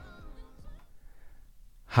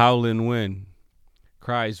Howling wind,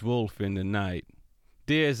 cries wolf in the night.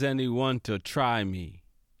 Dares anyone to try me?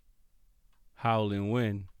 Howling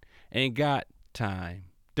wind, ain't got time,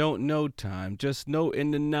 don't know time. Just know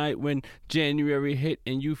in the night when January hit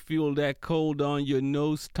and you feel that cold on your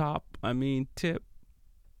nose tip.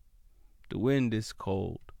 The wind is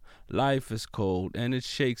cold, life is cold, and it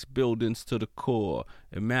shakes buildings to the core.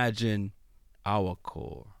 Imagine our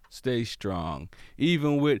core. Stay strong,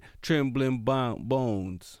 even with trembling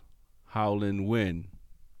bones. Howling wind.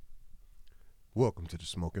 Welcome to the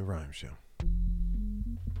Smoking Rhyme Show.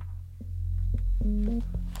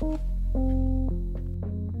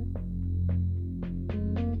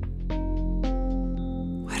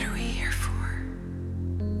 What are we here for?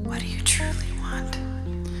 What do you truly want?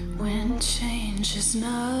 When change is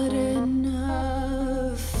not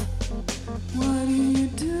enough, what do you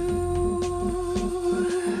do?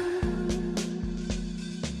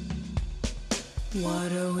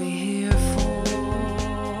 What are we here for?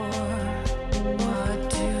 What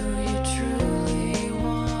do you truly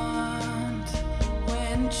want?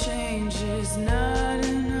 When change is not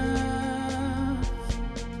enough,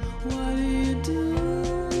 what do you do?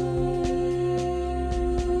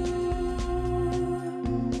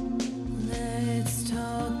 Let's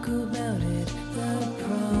talk about it, the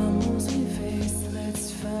problems we face.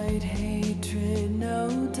 Let's fight hatred,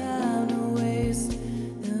 no time to waste.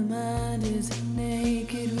 The mind is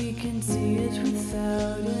naked, we can see it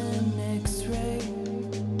without an x-ray.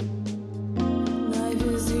 Life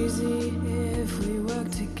is easy if we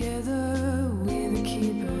work together. We're the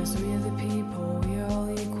keepers, we're the people, we're all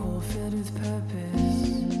equal, filled with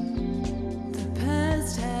purpose. The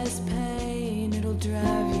past has pain, it'll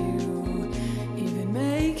drive you, even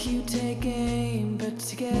make you take aim. But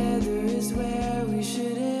together is where we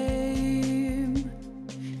should aim.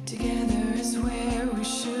 Together is where we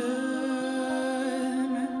should.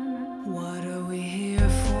 What are we here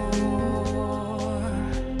for?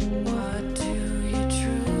 What do you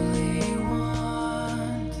truly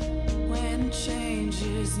want? When change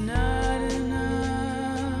is not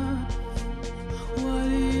enough, what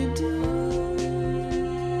do you do?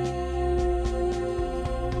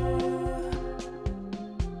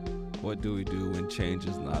 What do we do when change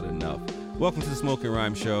is not enough? Welcome to the Smoking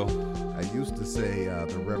Rhyme Show. I used to say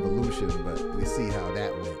the revolution, but we see how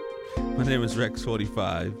that went. My name is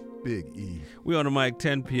Rex45. Big E, We on the mic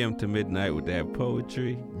 10 p.m. to midnight with that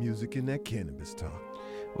poetry. music and that cannabis talk.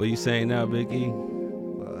 What you saying now, Big E?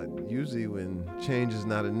 Usually when change is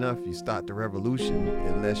not enough, you start the revolution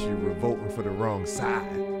unless you're revolting for the wrong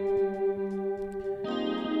side.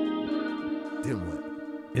 Then what?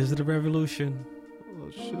 Is it a revolution?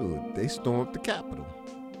 Well, shoot, they stormed the Capitol.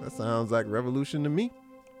 That sounds like revolution to me.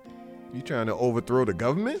 You trying to overthrow the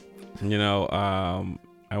government? You know,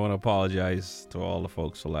 I want to apologize to all the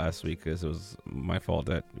folks for last week because it was my fault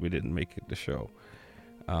that we didn't make it the show.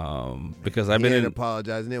 Because I've been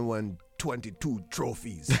apologizing. Then won 22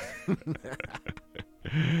 trophies. but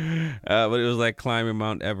it was like climbing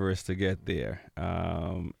Mount Everest to get there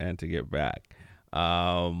and to get back.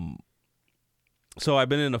 So I've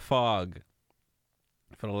been in a fog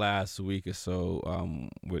for the last week or so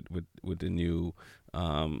with the new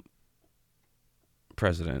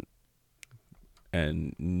president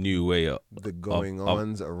and new way of the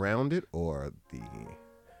going-ons around it, or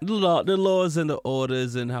the laws and the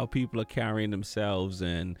orders and how people are carrying themselves,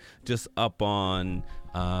 and just up on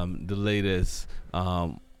the latest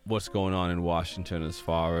what's going on in Washington as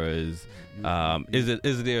far as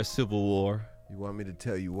is there a civil war? You want me to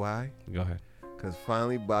tell you why? Go ahead. Because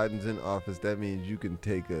finally Biden's in office. That means you can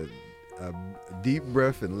take a deep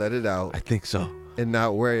breath and let it out. I think so. And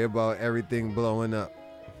not worry about everything blowing up,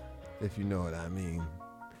 if you know what I mean.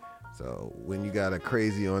 So when you got a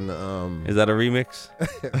crazy on the Is that a remix?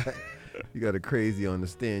 you got a crazy on the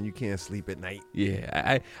stand, you can't sleep at night.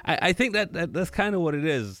 Yeah, I think that's kind of what it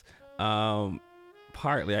is.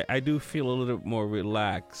 Partly, I do feel a little bit more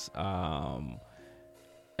relaxed.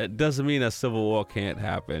 It doesn't mean a civil war can't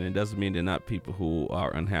happen. It doesn't mean there are not people who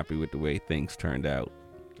are unhappy with the way things turned out.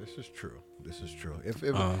 This is true. If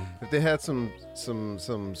they had some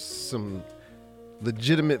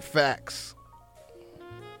legitimate facts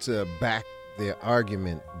to back their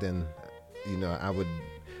argument, then I would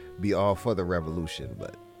be all for the revolution.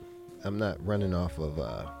 But I'm not running off of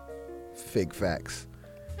fake facts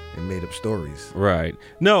and made up stories. Right.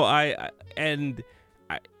 No, I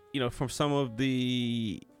from some of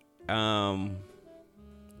the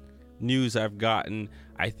news I've gotten,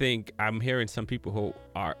 I think I'm hearing some people who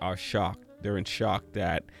are shocked. They're in shock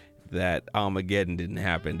that Armageddon didn't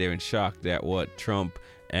happen. They're in shock that what Trump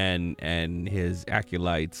and his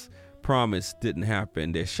acolytes promised didn't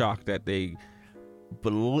happen. They're shocked that they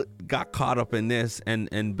got caught up in this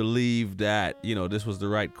and believed that, this was the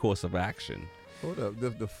right course of action. Hold up.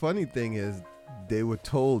 The funny thing is, they were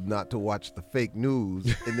told not to watch the fake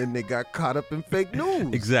news, and then they got caught up in fake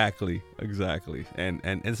news. Exactly.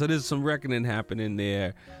 And so there's some reckoning happening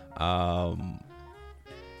there. So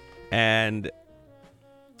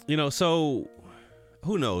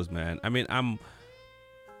who knows, man? I mean, I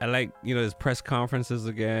like, there's press conferences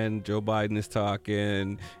again. Joe Biden is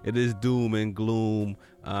talking. It is doom and gloom.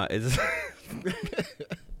 It's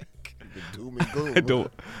doom and gloom.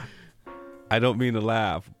 I don't mean to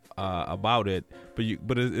laugh about it, but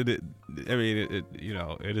it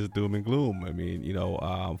is doom and gloom. I mean,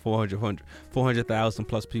 400,000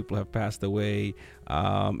 plus people have passed away.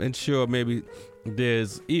 And sure, maybe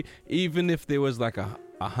there's even if there was like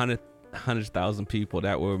 100,000 people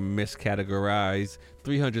that were miscategorized,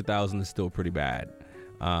 300,000 is still pretty bad.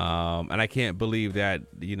 And I can't believe that,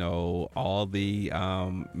 all the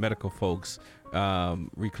medical folks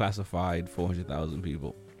reclassified 400,000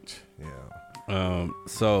 people. Yeah.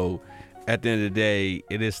 So at the end of the day,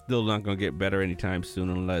 it is still not going to get better anytime soon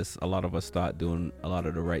unless a lot of us start doing a lot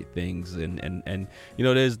of the right things. And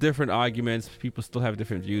there's different arguments. People still have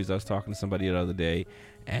different views. I was talking to somebody the other day,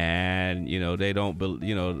 and they don't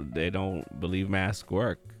believe masks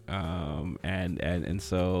work. So my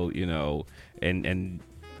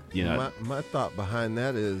thought behind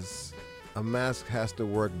that is a mask has to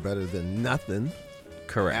work better than nothing.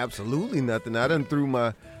 Correct. Absolutely nothing. I done threw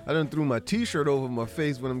my T-shirt over my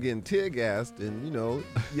face when I'm getting tear gassed, and your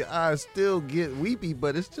eyes still get weepy,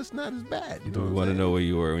 but it's just not as bad. Do we want to know where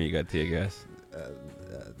you were when you got tear gas?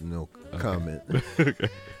 No comment.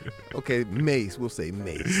 Okay, mace. We'll say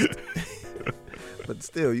mace. But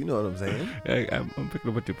still, you know what I'm saying. I'm picking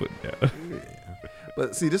up what you're putting down. Yeah.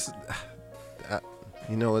 But see, this,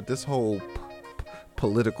 this whole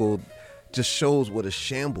political just shows what a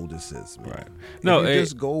shamble this is, man. Right. No, if you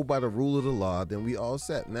just go by the rule of the law, then we all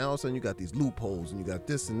set. Now all of a sudden you got these loopholes and you got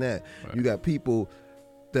this and that. Right. You got people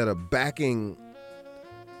that are backing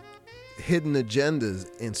hidden agendas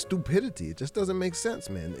and stupidity. It just doesn't make sense,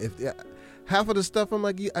 man. If half of the stuff, I'm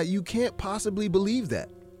like, you can't possibly believe that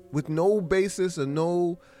with no basis or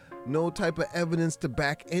no type of evidence to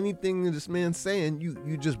back anything that this man's saying.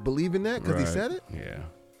 You just believe in that because he said it? Yeah.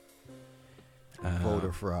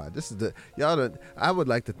 Voter fraud. This is I would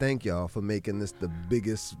like to thank y'all for making this the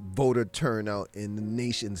biggest voter turnout in the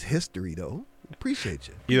nation's history, though. Appreciate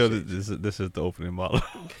you. This is the opening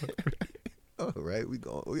monologue. All right, we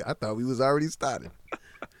go. I thought we was already starting.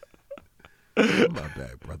 My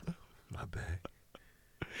bad, brother. My bad.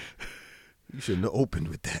 You shouldn't have opened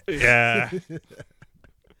with that. Yeah.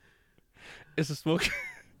 It's the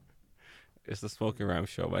Smoking Rhyme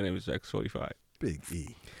Show. My name is X45. Big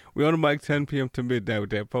E. We on the mic 10 p.m. to midnight with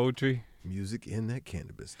that poetry, music, and that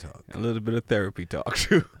cannabis talk. And a little bit of therapy talk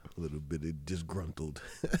too. A little bit of disgruntled.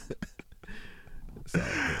 It's all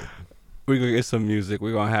good. We're gonna get some music.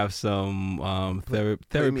 We're gonna have some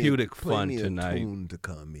therapeutic fun tonight. Play me a tune to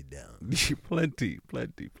calm me down. Plenty.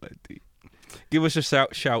 Give us a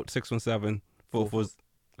shout 617-440.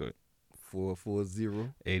 Good.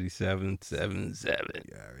 440-8777.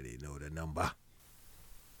 You already know the number.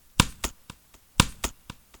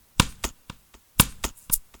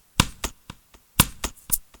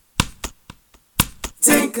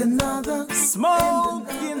 Take another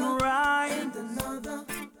smoking ride, another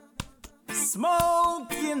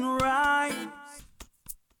smoking ride.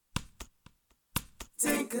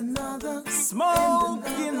 Take another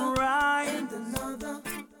smoking ride, another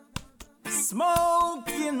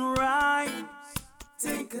smoking ride.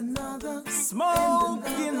 Take another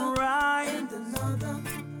smoking ride, another.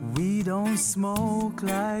 We don't smoke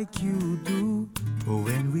like you do, but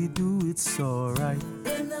when we do, it's alright.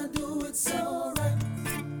 When I do, it's alright.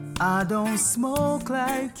 I don't smoke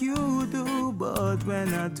like you do, but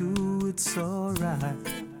when I do, it's alright.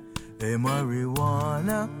 Hey,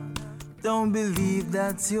 marijuana, don't believe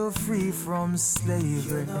that you're free from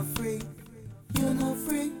slavery. You're not free, you're not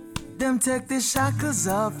free. Them take the shackles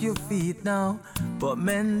off your feet now, but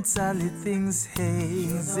mentally things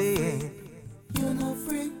hazy. You're not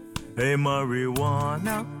free. Hey,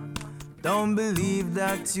 marijuana, don't believe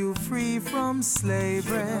that you're free from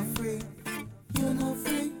slavery. You're not free, you're not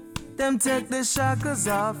free. Them take the shackles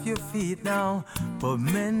off your feet now, but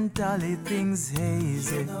mentally things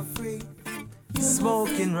hazy. You're not free. You're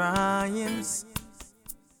smoking rhymes.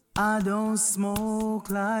 I don't smoke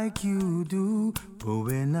like you do, but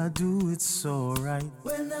when I do, it's alright.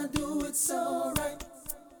 When I do, it's alright.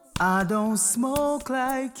 I don't smoke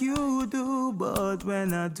like you do, but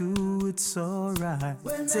when I do, it's alright.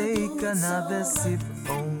 Take another sip,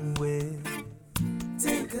 oh well.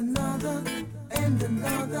 Take another and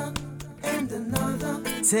another and another.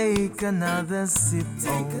 Take another sip,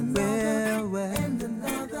 oh well. And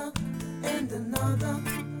another and another.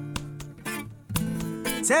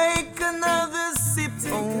 Take another sip,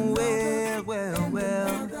 oh well.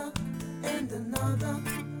 And another.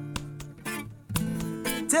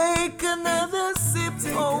 Take another sip,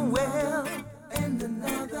 oh well, and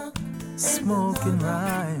another. Smoking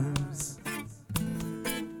rhymes.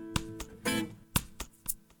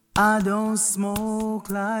 I don't smoke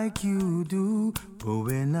like you do, but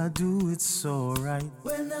when I do, it's alright.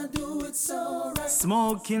 When I do, it's alright.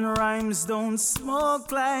 Smoking rhymes don't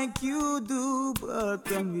smoke like you do, but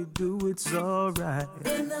when we do, it's alright.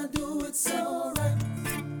 When I do, it's alright.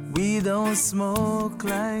 We don't smoke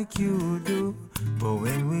like you do, but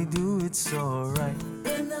when we do, it's alright.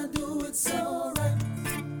 When I do, it's alright.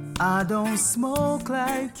 I don't smoke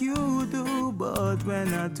like you do, but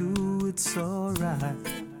when I do, it's alright.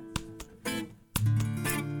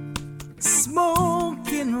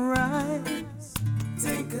 Smoking rhymes.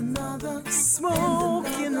 Take another.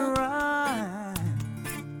 Smoking rhymes.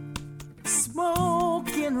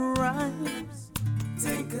 Smoking rhymes.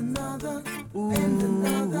 Take another. Ooh, and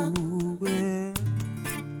another. Yeah.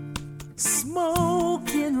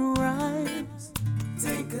 Smoking rhymes.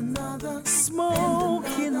 Take another.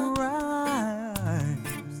 Smoking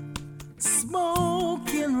rhymes.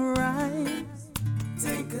 Smoking rhymes.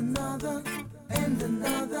 Take another and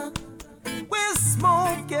another. We're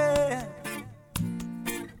smoking.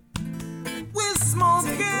 We're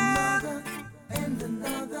smoking. Take another and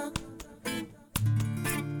another.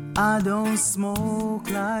 I don't smoke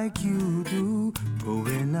like you do, but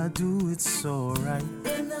when I do, it's alright.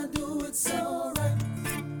 When I do, it's alright.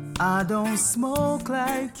 I don't smoke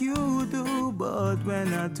like you do, but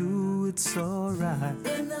when I do, it's alright.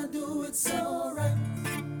 When I do, it's alright.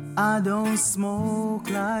 I don't smoke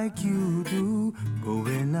like you do, but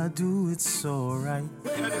when I do, it's alright.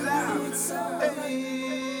 When I do, it's alright.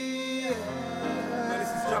 Hey. This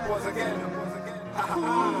is Jappos again.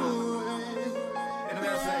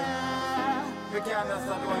 We can't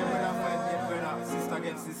understand why we're not fighting brother. Sister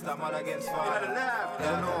against sister, mother against father.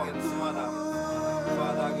 Father against mother.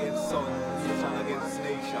 Father against son. Nation against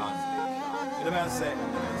nation. You know what I'm saying?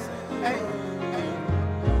 Hey.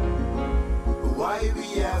 Why we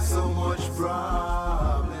have so much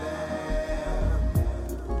problem?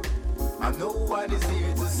 And nobody's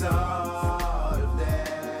here to solve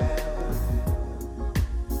them.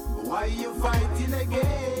 Why you fighting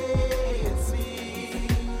against me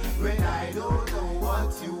when I don't know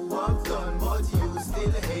what you have done, but you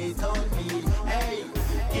still hate on me? Hey,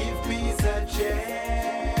 give peace a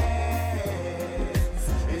chance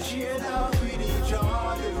and share love with each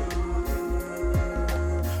other.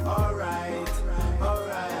 Alright,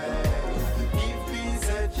 give peace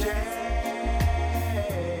a chance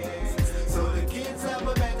so the kids have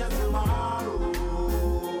a better tomorrow.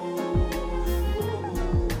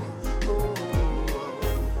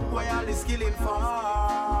 Why are they killing for?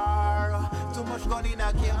 Too much gun in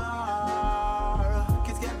a car.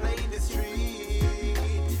 Kids can't play in the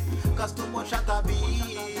street, cause too much at a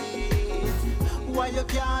beat. Why you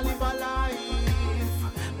can't live a life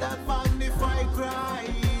that magnify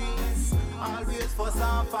Christ? Always for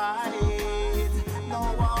some fight, no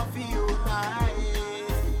one for unite.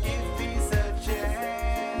 Give peace a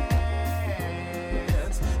chance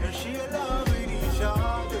and share love with each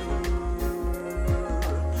other.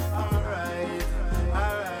 Alright,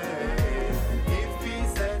 give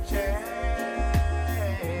peace a chance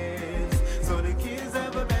so the kids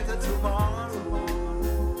have a better tomorrow.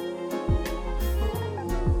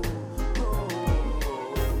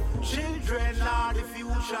 Children are the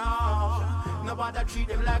future. Nobody treat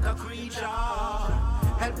them like a creature.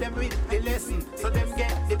 Help them with the lesson, so them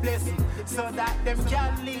get the blessing, so that them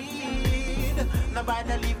can lead.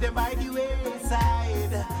 Nobody leave them by the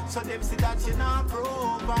wayside, so them see that you not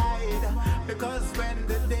provide. Because when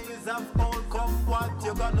the days of old come, what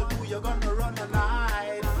you gonna do? You're gonna run a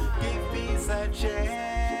night. Give peace a chance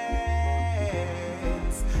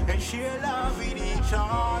and share love with each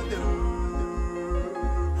other.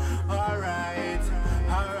 Alright,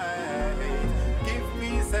 give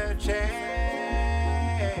peace a chance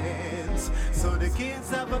so the kids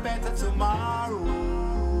have a better tomorrow.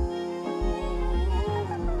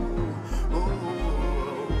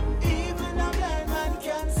 Even a blind man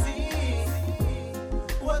can see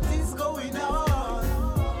what is going on.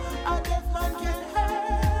 A deaf man can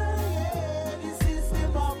hear, yeah, the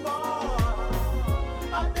system of all.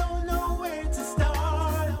 I don't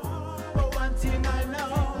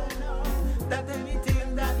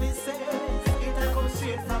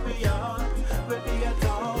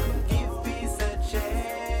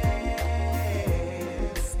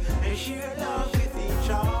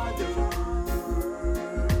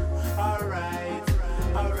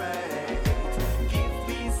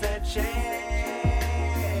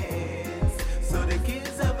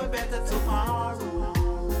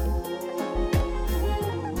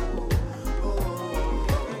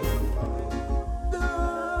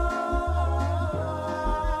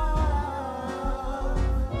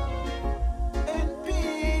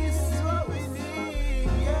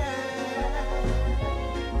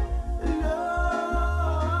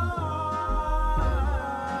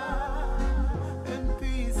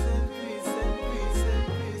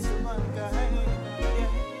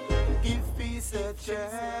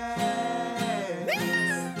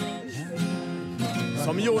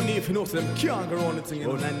Some you need if you know so them can't go around the thing.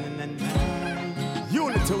 Oh,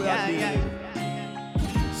 unity we are doing.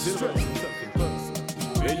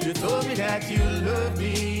 When you told me that you love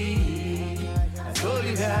me, I told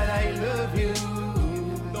you that I love you.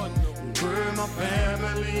 You were my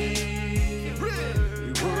family.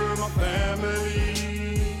 You were my family.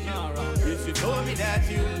 Yes, you told me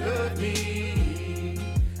that you love me.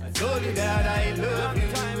 I told you that I love you.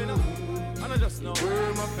 You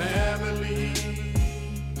were my family.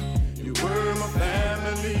 You were my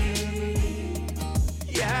family.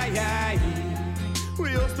 Yeah, yeah.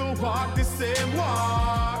 We used to walk the same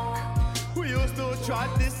walk. We used to trot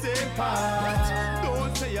the same path.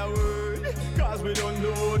 Don't say a word, cause we don't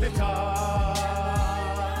know the talk.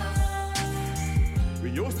 We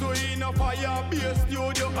used to in a fire, be a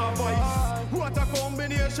studio, a voice. What a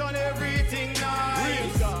combination, everything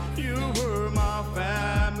nice. You were my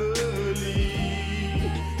family.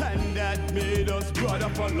 And that made us brother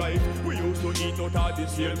for life. We used to eat out of the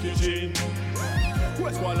same kitchen.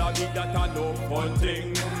 West Wall of it, that a no fun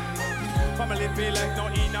thing. Family feel like no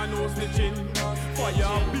in and no snitching.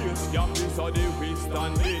 Fire base, yeah, this are the way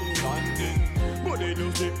standing. But they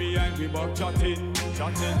do sit behind me back chatting.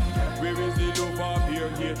 Where is the love of here,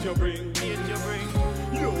 hate you bring.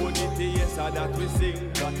 Unity, yes, that we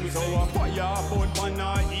sing. So a fire burn on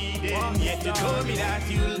our Eden. Yet you told me that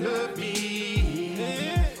you love me.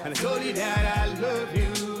 And I told you that I love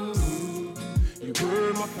you. You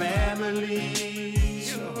were my family.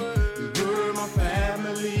 You were my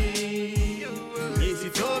family. Yes, you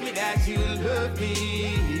told me that you love me.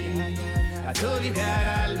 I told you that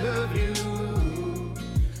I love you.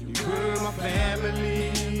 You were my family.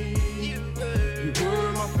 You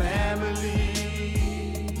were my family.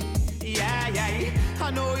 Yeah, yeah. I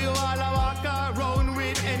know you all walk around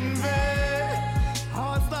with envy.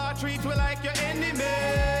 All star treat you like your enemy.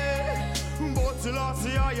 But still I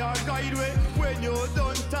see how your guide way. When you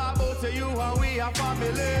don't talk about you and we are family.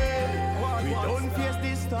 We don't face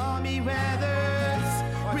the stormy weathers.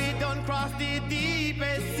 We don't cross the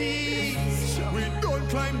deepest seas. We don't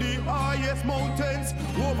climb the highest mountains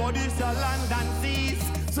over this land and seas.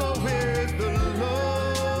 So where's the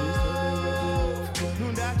love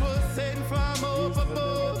that was sent from up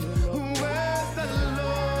above? Where's the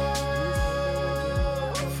love?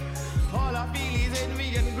 All I feel is envy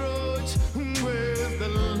and grudge. Where's the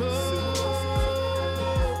love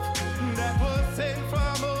that was sent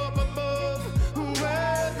from up above?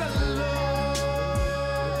 Where's the love?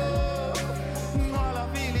 All I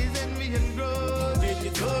feel is envy and grudge. If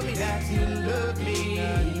you told me that you love me, I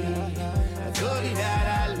told you that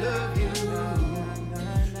I love you.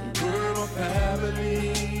 You were my family.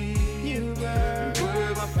 You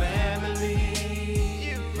were my family.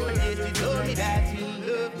 But yes, you told me that you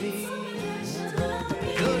love me.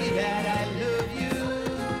 You told me that I love you.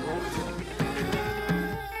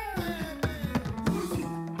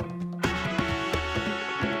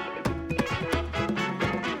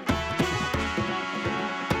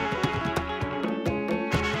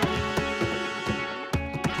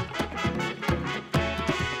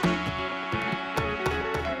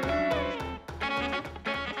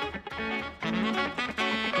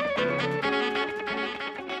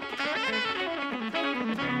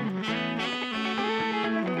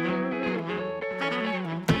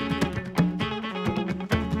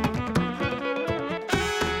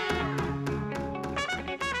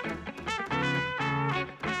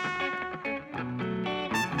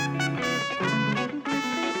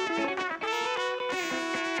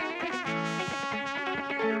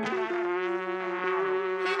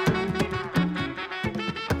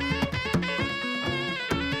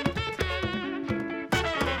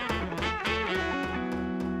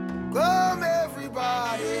 Come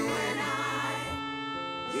everybody.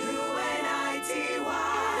 U-N-I-T-Y.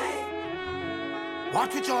 What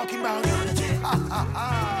we talking about? Ha ha ha.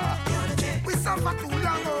 We suffer too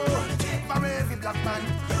long, oh. For every black man.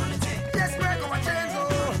 Yes, break our chains, oh.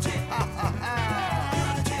 Ha ha ha.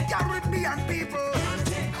 Caribbean people.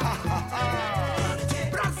 Ha ha ha.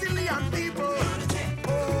 Brazilian people.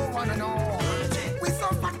 Oh, wanna know. We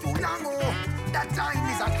suffer too long, oh. That time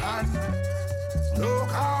is at hand. Look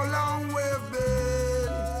how long we've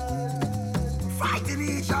been fighting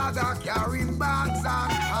each other, carrying bags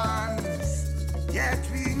and hands. Yet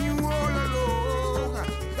we knew all along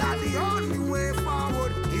that the only way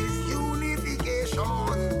forward is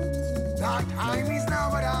unification. That time is now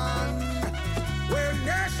done, where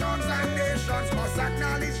nations and nations must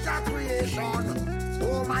acknowledge that creation.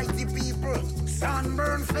 Almighty people,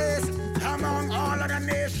 sunburned face, among all other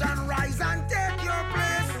nations, rise and take your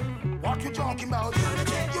place. What you talking about?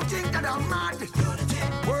 You think that I'm mad?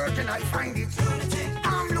 Where can I find it? I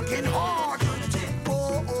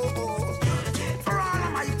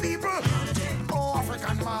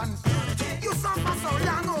man. You suffer so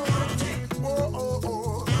long,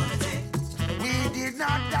 oh. We did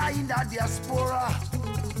not die in the diaspora.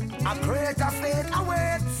 A greater fate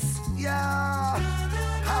awaits, yeah.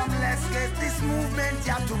 Let's get this movement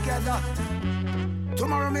yeah, together.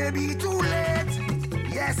 Tomorrow may be too late.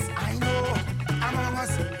 Yes, I know. Among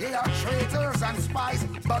us, they are traitors and spies,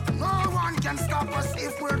 but no one can stop us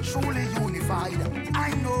if we're truly unified.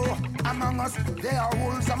 I know. Among us, they are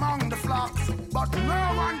wolves among the flocks, but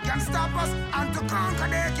no one can stop us, and to conquer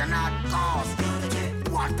they cannot cause.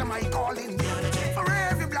 What am I calling? For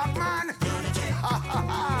every black man. Ha ha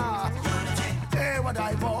ha. Hey, what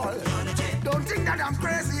I ball. Don't think that I'm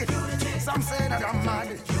crazy. Some say that I'm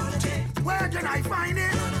mad. Where can I find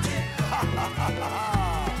it?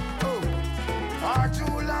 Oh, far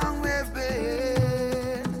too long we've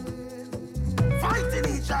been fighting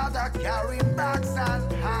each other, carrying bags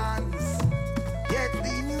and hands. Yet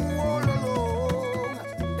we knew all along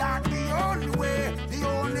that the only way, the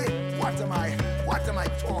only. What am I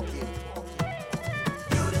talking?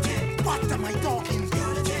 What am I talking?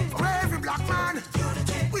 For every black man.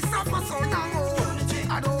 We suffer so long,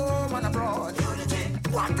 at home and abroad.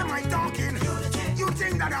 What am I talking? You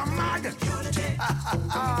think that I'm mad?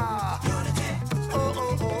 Oh.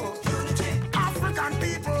 African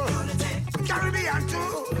people, Caribbean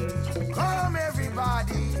too. Come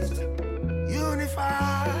everybody,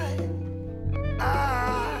 unify.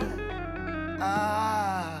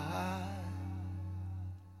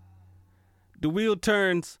 The wheel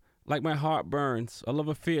turns like my heart burns. A love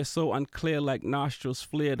affair so unclear like nostrils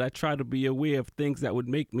flared. I try to be aware of things that would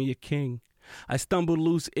make me a king. I stumbled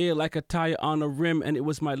loose air like a tire on a rim, and it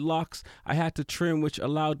was my locks I had to trim, which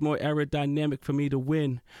allowed more aerodynamic for me to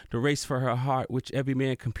win the race for her heart, which every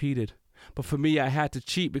man competed. But for me, I had to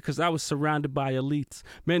cheat because I was surrounded by elites,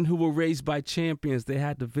 men who were raised by champions. They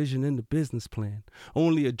had the vision and the business plan.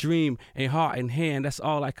 Only a dream, a heart in hand, that's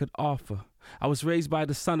all I could offer. I was raised by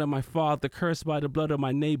the son of my father, cursed by the blood of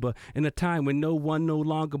my neighbor, in a time when no one no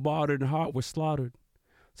longer bartered and heart was slaughtered.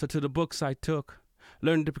 So to the books I took,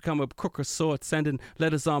 learned to become a crook of sorts, sending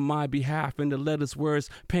letters on my behalf. In the letters' words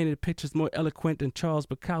painted pictures more eloquent than Charles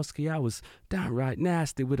Bukowski. I was downright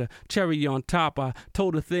nasty with a cherry on top. I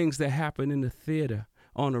told her things that happened in the theater,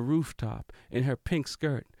 on a rooftop, in her pink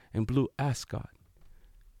skirt and blue ascot.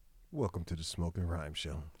 Welcome to the Smoking Rhyme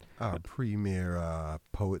Show. Our premier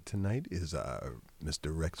poet tonight is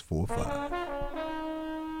Mr. Rex 45.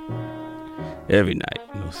 Every night,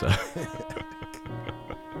 no sir.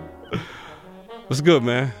 What's good,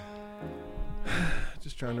 man?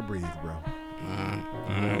 Just trying to breathe, bro.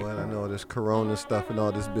 You know what? I know this corona stuff and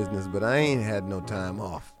all this business, but I ain't had no time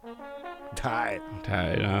off. Tired,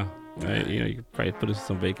 huh? You could probably put us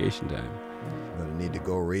some vacation time. But I need to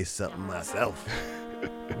go raise something myself.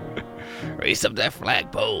 Raise up that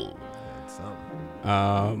flagpole.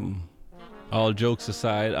 Something. All jokes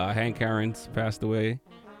aside, Hank Aaron's passed away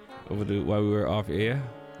while we were off air.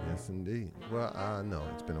 Yes, indeed. Well, no,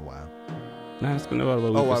 it's been a while. Nah, it's been about a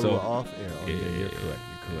week while or so. we were off air. Yeah, You're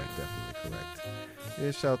correct. Definitely correct.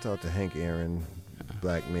 Yeah, shout out to Hank Aaron.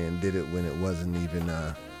 Black man did it when it wasn't even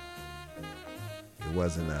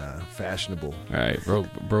fashionable. All right,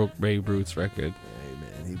 broke Babe Ruth's record. Hey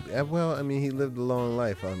man, he lived a long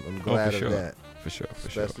life. I'm glad of that. For sure.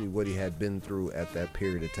 Especially what he had been through at that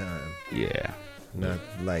period of time. Yeah. Not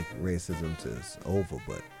like racism is over,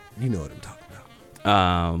 but you know what I'm talking about.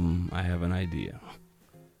 I have an idea.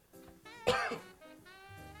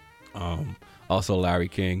 Also Larry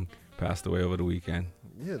King passed away over the weekend.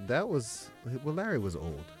 Yeah, Larry was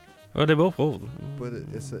old. Oh, they're both old. But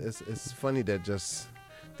it's funny that just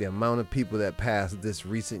the amount of people that passed this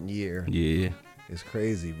recent year. Yeah. It's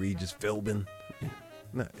crazy. Regis Philbin. Yeah.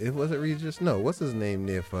 No, it wasn't Regis. No, what's his name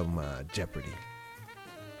there from Jeopardy?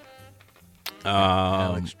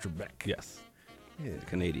 Alex Trebek. Yes. Yeah.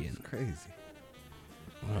 Canadian. It's crazy.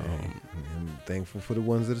 I'm thankful for the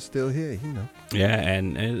ones that are still here, you know. Yeah,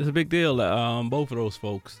 and it's a big deal. Both of those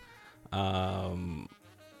folks, Hank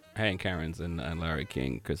Aaron and Larry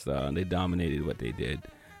King, because they dominated what they did.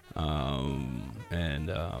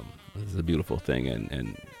 It's a beautiful thing,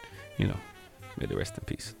 and may they rest in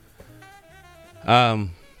peace.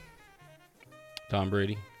 Tom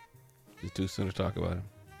Brady. It's too soon to talk about him.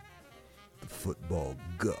 The football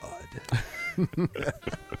god.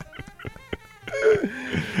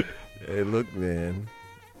 Hey, look, man.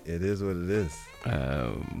 It is what it is.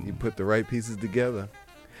 You put the right pieces together.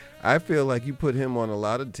 I feel like you put him on a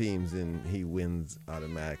lot of teams and he wins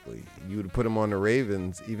automatically. You would put him on the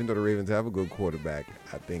Ravens, even though the Ravens have a good quarterback,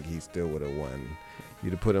 I think he still would have won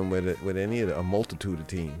You'd have put him with any of a multitude of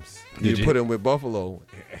teams. Did You'd you- put him with Buffalo.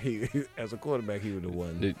 He as a quarterback, he would have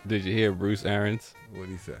won. Did you hear Bruce Arians? What'd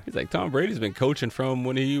he say? He's like, Tom Brady's been coaching from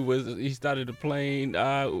when he started to playing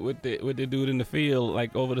with the dude in the field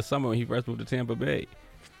like over the summer when he first moved to Tampa Bay.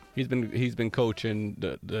 He's been coaching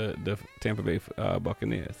the Tampa Bay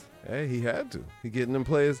Buccaneers. Hey, he had to. He getting them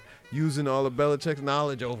players using all of Belichick's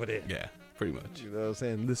knowledge over there. Yeah, pretty much. You know what I'm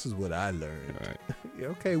saying? This is what I learned. All right. Yeah,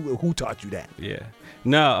 okay, well, who taught you that? Yeah.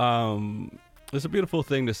 No, it's a beautiful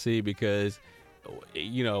thing to see because,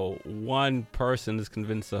 you know, one person has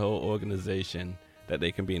convinced the whole organization that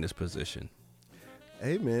they can be in this position.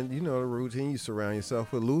 Hey, man, you know the routine. You surround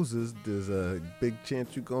yourself with losers. There's a big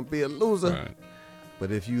chance you're going to be a loser. Right.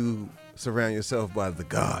 But if you surround yourself by the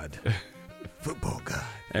God, football God.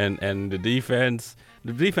 And the defense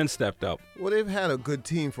stepped up. Well, they've had a good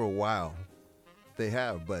team for a while. They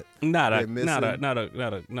have, but Not they're a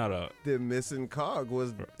missing- they're missing cog.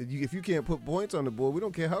 If you can't put points on the board, we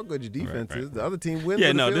don't care how good your defense Right. is. The other team wins. Yeah,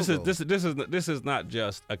 with a no, field goal. this is not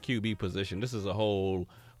just a QB position. This is a whole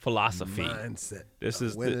philosophy. Mindset. This A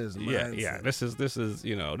is winner's yeah. mindset. This is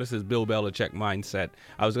you know, this is Bill Belichick mindset.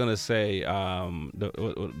 I was gonna say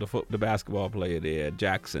the basketball player there,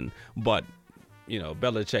 Jackson, but you know,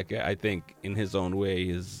 Belichick, I think in his own way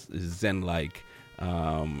is Zen like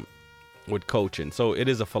with coaching. So it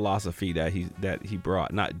is a philosophy that he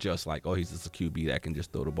brought, not just like, oh, he's just a QB that can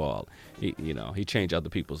just throw the ball. He changed other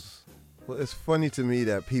people's. Well, it's funny to me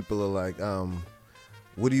that people are like,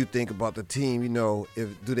 what do you think about the team? You know,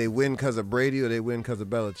 do they win because of Brady or they win because of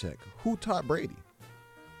Belichick? Who taught Brady?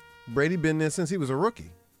 Brady been there since he was a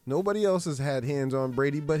rookie. Nobody else has had hands on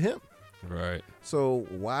Brady but him. Right. So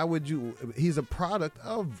why would you? He's a product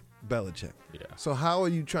of Belichick. Yeah. So how are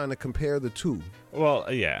you trying to compare the two? Well,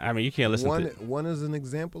 yeah. I mean, you can't listen to. One is an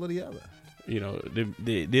example of the other. You know,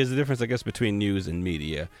 there's a difference, I guess, between news and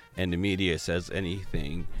media. And the media says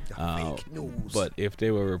anything. Fake news. But if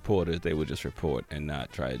they were reporters, they would just report and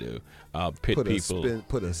not try to pit people.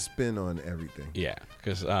 Put a spin on everything. Yeah,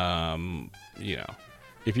 because you know,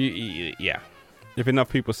 if enough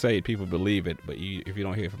people say it, people believe it. But if you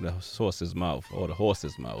don't hear it from the source's mouth or the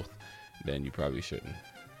horse's mouth, then you probably shouldn't.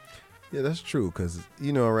 Yeah, that's true. Because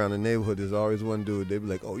you know, around the neighborhood, there's always one dude. They be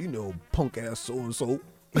like, "Oh, you know, punk ass so and so."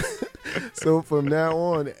 So from now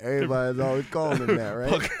on, everybody's always calling him that,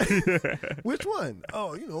 right? Which one?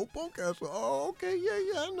 Oh, you know, punk ass. Oh, okay,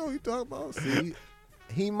 yeah, I know who you talking about. See,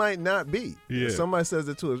 he might not be. Yeah. If somebody says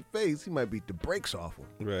it to his face, he might beat the brakes off him.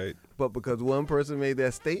 Right. But because one person made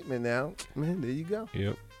that statement now, man, there you go.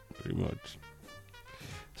 Yep. Pretty much.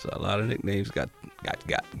 So a lot of nicknames got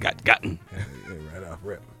gotten. Yeah, right off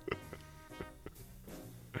rip.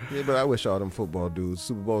 Yeah, but I wish all them football dudes,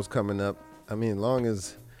 Super Bowl's coming up. I mean, long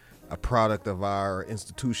as a product of our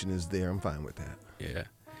institution is there, I'm fine with that. Yeah.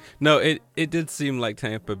 No, it did seem like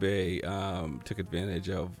Tampa Bay took advantage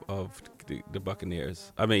of the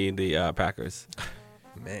Buccaneers. I mean, the Packers.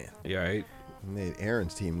 Man, Yeah, right? made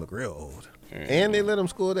Aaron's team look real old. And they let him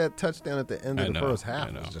score that touchdown at the end of the first half.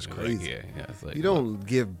 I know. It's just It's crazy. Like, yeah, it's like, You don't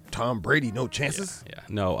give Tom Brady no chances. Yeah.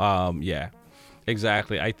 No, yeah.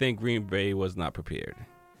 Exactly. I think Green Bay was not prepared.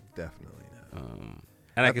 Definitely not.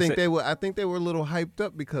 And I think they were. I think they were a little hyped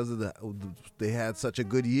up because of they had such a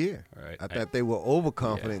good year. Right. I thought they were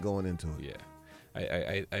overconfident going into it.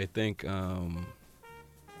 Yeah. I think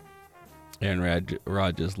Aaron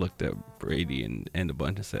Rodgers looked at Brady and the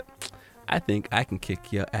bunch and said, I think I can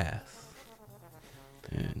kick your ass.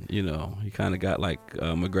 And, you know, he kind of got like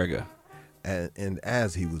McGregor. And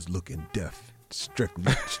as he was looking death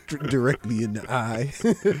directly in the eye,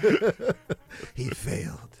 he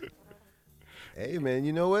failed. Hey, man,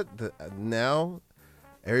 you know what? Now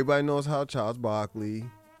everybody knows how Charles Barkley,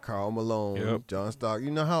 Karl Malone, Yep. John Stark, you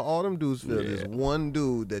know how all them dudes feel. Yeah. There's one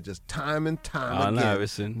dude that just time and time Allen again,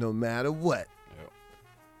 Iverson. no matter what,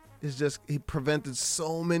 it's just he prevented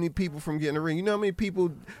so many people from getting a ring. You know how many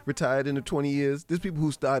people retired in the 20 years? There's people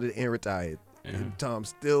who started and retired. Yeah. And Tom's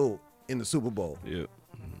still in the Super Bowl. Yep.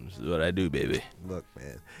 This is what I do, baby. Look,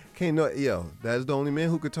 man. That's the only man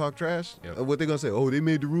who could talk trash. Yep. What they gonna say? Oh, they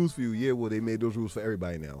made the rules for you. Yeah, well, they made those rules for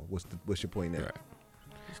everybody now. What's your point now?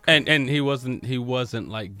 Right. And he wasn't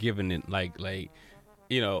like giving it like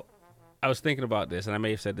you know, I was thinking about this and I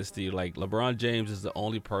may have said this to you, like LeBron James is the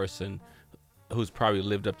only person who's probably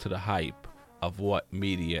lived up to the hype of what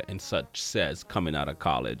media and such says coming out of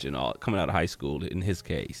college and all, coming out of high school in his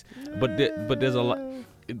case. But there's a lot.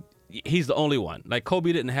 he's the only one. Like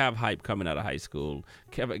Kobe didn't have hype coming out of high school.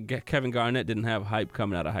 Kevin Garnett didn't have hype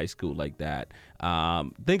coming out of high school like that.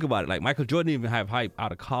 Think about it. Like Michael Jordan didn't even have hype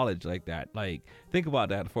out of college like that. Like think about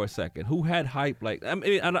that for a second. Who had hype like? I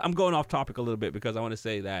mean, I'm going off topic a little bit because I want to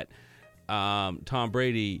say that Tom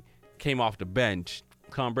Brady came off the bench.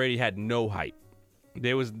 Tom Brady had no hype.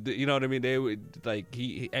 There was, you know what I mean? They would like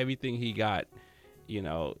everything he got. You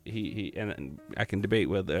know, he and I can debate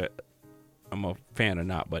whether I'm a fan or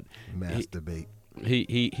not, but debate.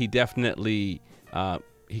 He definitely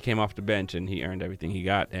he came off the bench and he earned everything he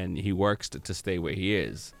got, and he works to stay where he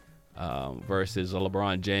is. Versus a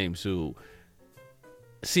LeBron James who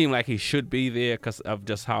seemed like he should be there because of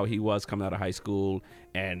just how he was coming out of high school,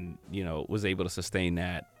 and you know was able to sustain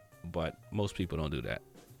that. But most people don't do that.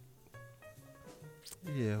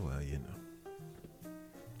 Yeah, well, you know.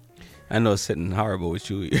 I know it's sitting horrible with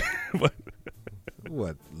you, but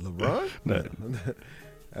what, LeBron? No.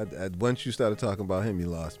 Once you started talking about him, you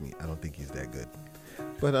lost me. I don't think he's that good.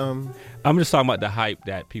 But I'm just talking about the hype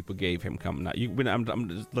that people gave him coming out.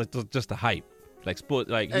 I'm just the hype, like sport.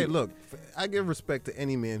 Like hey, look, I give respect to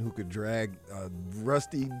any man who could drag a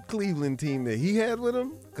rusty Cleveland team that he had with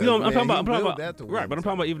him. You know, I'm talking about right, but I'm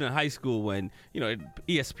talking about even in high school when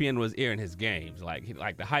ESPN was airing his games,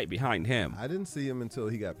 like the hype behind him. I didn't see him until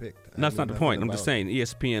he got picked. That's not the point. I'm just saying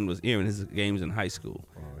ESPN was airing his games in high school.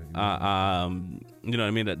 You know what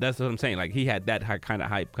I mean? That's what I'm saying. Like he had that kind of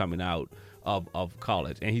hype coming out of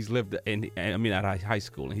college, and he's lived out of high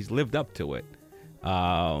school, and he's lived up to it.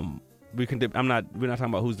 We're not talking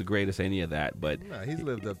about who's the greatest, any of that, but he's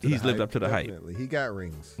lived up to the hype. Definitely. He got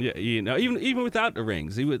rings. Yeah, you know, even without the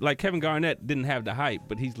rings, he was like Kevin Garnett didn't have the hype,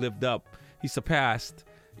 but he's lived up. He surpassed.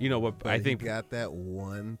 You know what? I think he got that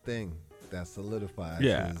one thing that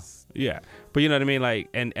solidifies. Yeah. But you know what I mean? Like,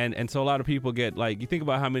 and so a lot of people get like, you think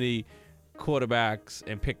about how many quarterbacks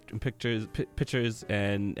and pitchers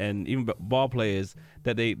and even ball players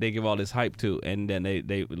that they give all this hype to, and then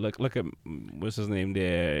they look at what's his name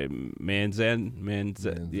there, Manziel.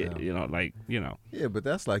 Yeah, but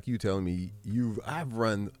that's like you telling me I've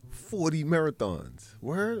run 40 marathons.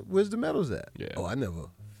 Where's the medals at? Yeah. Oh, I never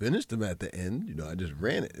finished them at the end. You know, I just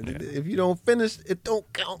ran it. Yeah. If you don't finish, it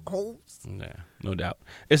don't count, Holmes. Yeah, no doubt.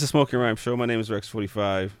 It's the Smoking Rhyme Show. My name is Rex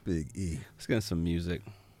 45. Big E. Let's get some music.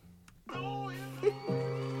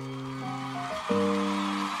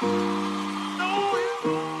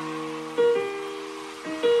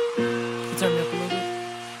 Turn me up a little bit.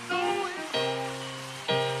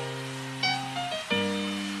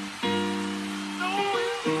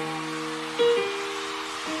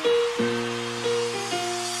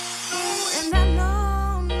 And I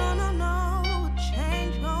know, no,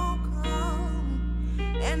 change gon' come.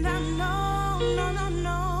 And I know,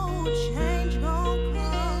 no, change gon' come.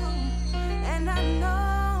 And I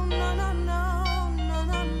know,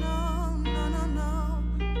 no,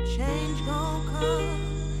 change gon' come.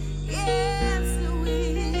 Yes, it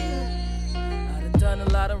will. I done a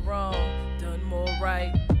lot of wrong, done more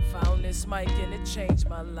right. Found this mic and it changed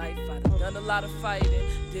my life. I done a lot of fighting,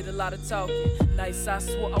 did a lot of talking. Nice, I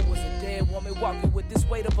swore I was a dead woman walking with this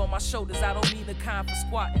weight up on my shoulders. I don't need a kind for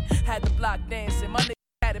squatting. Had the block dancing, my niggas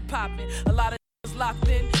had it popping. A lot of niggas locked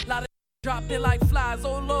in, a lot of dropped in like flies.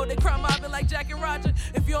 Oh Lord, they cry mobbing like Jack and Roger.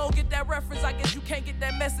 If you don't get that reference, I guess you can't get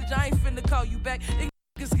that message. I ain't finna call you back.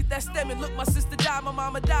 Niggas get that stemming. Look, my sister died, my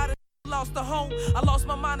mama died. Lost a home. I lost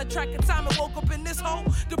my mind, a track of time, and woke up in this hole.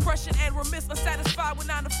 Depression and remiss, unsatisfied with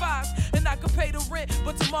 9 to 5s. And I could pay the rent,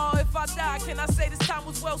 but tomorrow if I die, can I say this time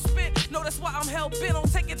was well spent? No, that's why I'm hell bent on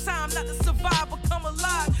taking time not to survive, but come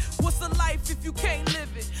alive. What's a life if you can't live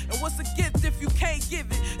it? And what's a gift if you can't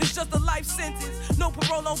give it? It's just a life sentence. No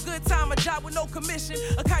parole, no good time, a job with no commission.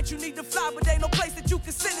 A kite you need to fly, but ain't no place that you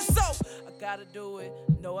can send it. So I gotta do it.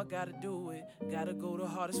 No, I gotta do it. Gotta go the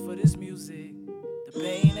hardest for this music. The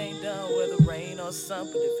pain ain't done whether rain or sun,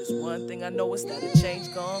 but if it's one thing I know, it's that a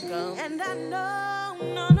change gon' come. And I know,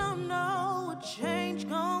 no, a change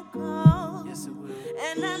gon' come. Yes, it will.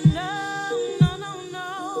 And I know,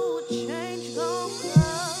 no, a change gon'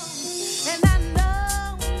 come. And I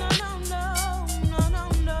know, a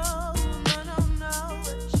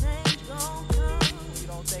change gon' come. You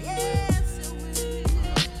don't think yes, it will.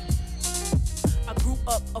 I grew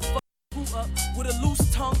up with a loose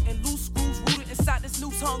tongue and loose screws rooted inside this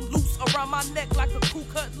noose hung loose around my neck like a crew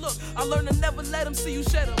cut. Look, I learned to never let them see you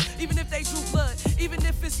shed them, even if they drew blood, even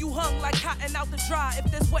if it's you hung like cotton out the dry.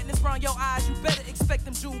 If there's wetness around your eyes, you better expect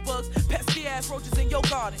them June bugs, pesky ass roaches in your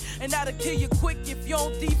garden, and that'll kill you quick if you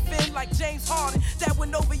don't defend like James Harden. That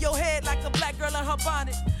went over your head like a black girl in her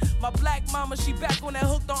bonnet. My black mama, she back on that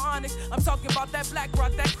hooked on onyx. I'm talking about that black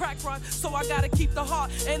rock, that crack rock. So I gotta keep the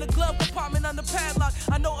heart and the glove compartment under padlock.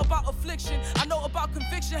 I know about affliction, I know about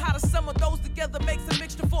conviction. How to sum of those together makes a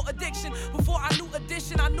mixture for addiction. Before I knew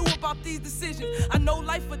addition, I knew about these decisions. I know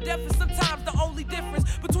life or death is sometimes the only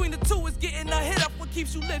difference between the two is getting a hit up what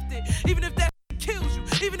keeps you lifted. Even if that kills you,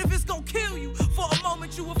 even if it's gonna kill you. For a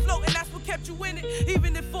moment you were floating, that's what kept you in it.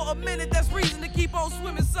 Even if for a minute, that's reason to keep on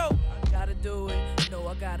swimming. So I gotta do it, no,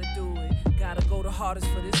 I gotta do it. Gotta go the hardest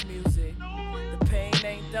for this music. The pain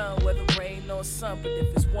ain't done, whether rain or sun. But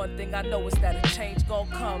if it's one thing I know, it's that a change gon'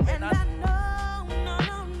 come. And I know,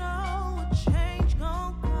 no, a change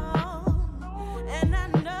gon' come. And I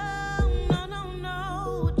know,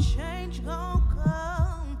 no, a change gon'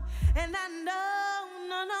 come. And I know,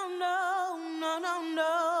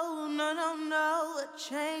 no, a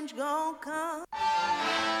change gon' come.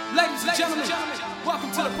 Ladies and gentlemen,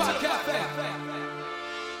 welcome to the podcast.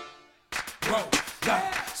 Roll,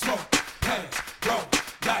 light, smoke, hands. Roll,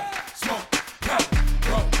 light, smoke, hands.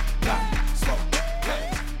 Roll, light, smoke,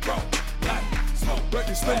 hands. Roll, light, smoke. Break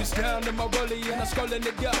the Spanish down in my rollie and I'm scrolling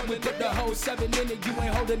it up. We put the whole 7 in it, you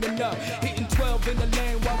ain't holding it up. Hitting 12 in the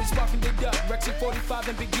lane while we sparking it up. Rex at 45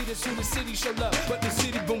 and Big Eater soon the city show up. But the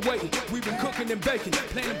city been waiting, we been cooking and baking.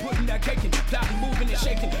 Planning, putting that cake in, plotting, moving and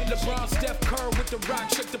shaking. LeBron, Steph Curry with the rock,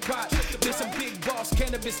 shake the pot. There's some big boss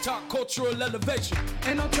cannabis talk, cultural elevation.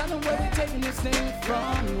 Ain't no telling where we taking this thing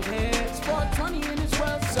from here. It's 420 in this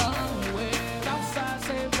world somewhere. Outside,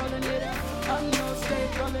 say rolling it up. Up north, stay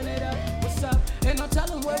rolling it up. What's up? Ain't no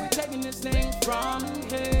telling where we taking this thing from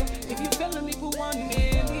here. If you feeling me, put one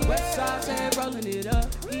in me. West side, stay rolling it up.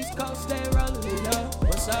 East coast, stay rolling it up.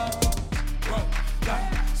 What's up? Roll,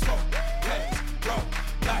 light, smoke, hands. Roll,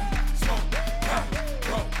 light, smoke, hands.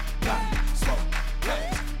 Roll, light, smoke,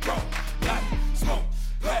 hands. Roll, light, smoke,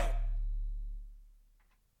 hands.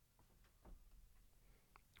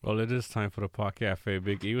 Well, it is time for the Park Cafe,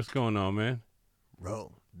 Big E. What's going on, man?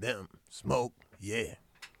 Roll them, smoke, yeah.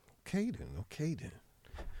 Okay then.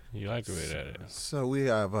 You like the way that is. So we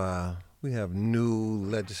have new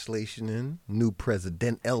legislation in, new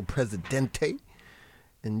El Presidente,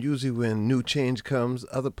 and usually when new change comes,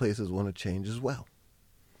 other places want to change as well.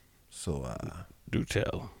 So Do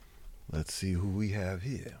tell. let's see who we have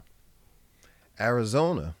here.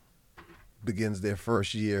 Arizona begins their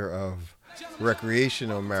first year of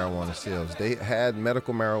recreational marijuana sales. They had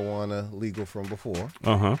medical marijuana legal from before,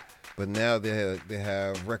 but now they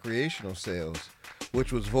have recreational sales,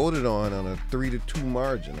 which was voted on a 3-2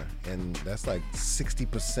 margin, and that's like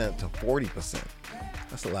 60% to 40%.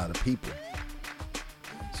 That's a lot of people.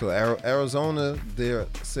 So Arizona, their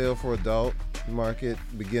sale for adult market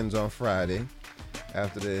begins on Friday,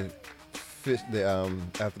 after the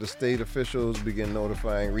state officials begin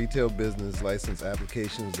notifying retail business license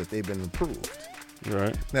applications that they've been approved.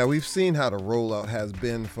 Right. Now, we've seen how the rollout has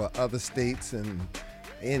been for other states and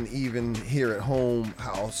even here at home,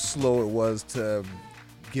 how slow it was to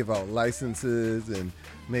give out licenses and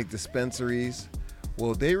make dispensaries.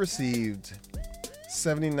 Well, they received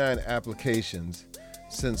 79 applications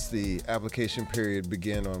since the application period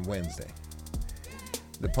began on Wednesday.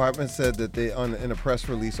 The department said that in a press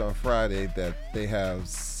release on Friday that they have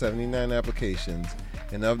 79 applications,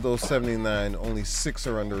 and of those 79, only 6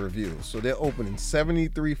 are under review. So they're opening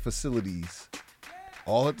 73 facilities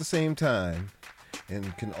all at the same time, and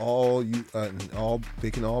they can all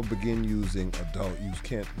begin using adult use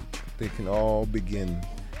They can all begin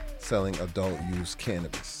selling adult use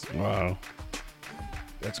cannabis. Wow.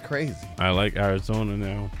 That's crazy. I like Arizona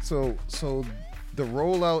now. So the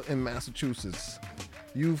rollout in Massachusetts,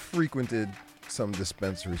 you've frequented some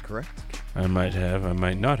dispensaries, correct? I might have, I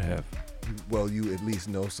might not have. Well, you at least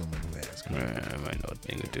know someone who has. I might know a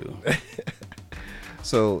thing or two.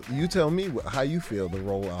 So you tell me how you feel the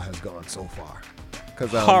rollout has gone so far.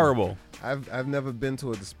 Because horrible. I've never been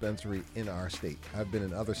to a dispensary in our state. I've been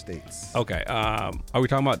in other states. Okay. Are we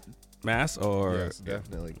talking about Mass or? Yes,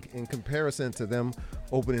 definitely. In comparison to them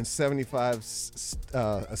opening 75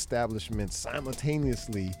 establishments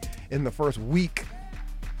simultaneously in the first week.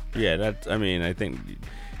 Yeah, I think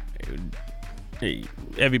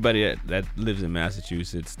everybody that lives in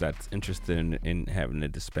Massachusetts that's interested in having a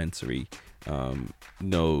dispensary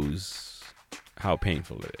knows how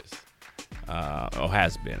painful it is, or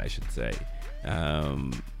has been, I should say.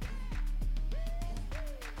 And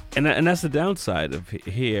that's the downside of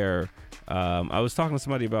here. I was talking to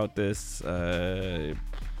somebody about this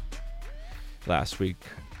last week,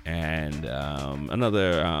 and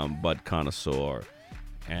another bud connoisseur,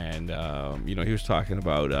 And he was talking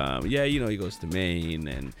about he goes to Maine,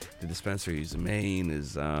 and the dispensaries in Maine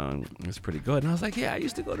is pretty good. And I was like, yeah, I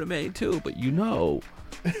used to go to Maine too, but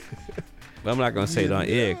but I'm not gonna say it on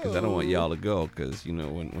air because I don't want y'all to go, because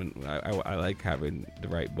when I like having the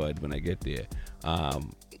right bud when I get there.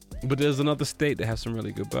 But there's another state that has some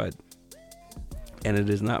really good bud, and it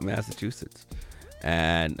is not Massachusetts.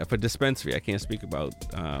 And for dispensary, I can't speak about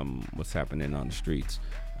what's happening on the streets.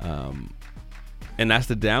 And that's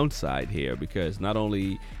the downside here, because not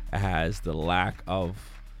only has the lack of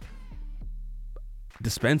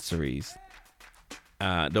dispensaries,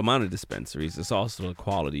 the amount of dispensaries, it's also the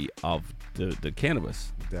quality of the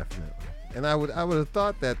cannabis. Definitely. And I would have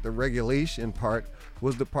thought that the regulation part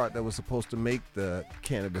was the part that was supposed to make the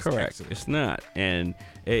cannabis correct. Excellent. It's not. And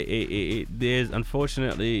there's,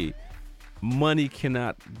 unfortunately, money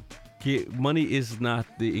is not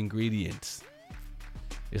the ingredients.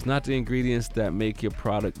 It's not the ingredients that make your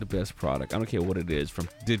product the best product. I don't care what it is, from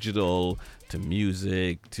digital to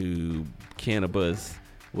music to cannabis,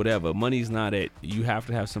 whatever. Money's not it. You have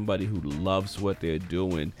to have somebody who loves what they're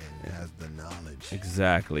doing. And has the knowledge.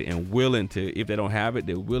 Exactly. And willing to, if they don't have it,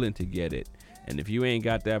 they're willing to get it. And if you ain't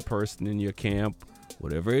got that person in your camp,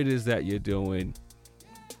 whatever it is that you're doing,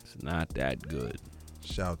 it's not that good.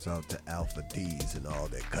 Shouts out to Alpha D's and all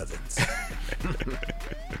their cousins.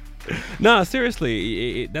 No,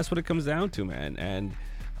 seriously, that's what it comes down to, man.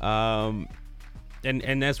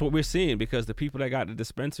 And that's what we're seeing, because the people that got the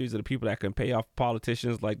dispensaries are the people that can pay off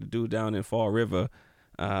politicians like the dude down in Fall River.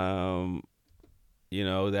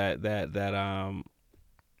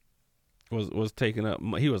 Was taking up.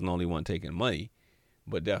 He wasn't the only one taking money,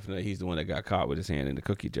 but definitely he's the one that got caught with his hand in the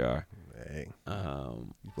cookie jar. Hey, you're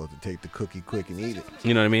supposed to take the cookie quick and eat it.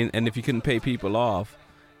 You know what I mean? And if you couldn't pay people off,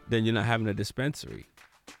 then you're not having a dispensary.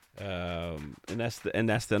 And that's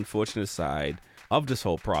the unfortunate side of this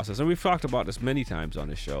whole process. And we've talked about this many times on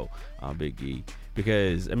the show, Big E,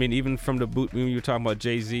 because I mean, even from the boot, when you were talking about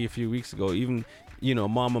Jay-Z a few weeks ago, even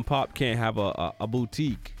mom and pop can't have a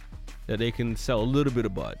boutique that they can sell a little bit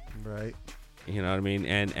of bud. Right. You know what I mean?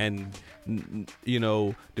 And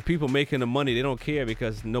the people making the money, they don't care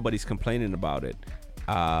because nobody's complaining about it.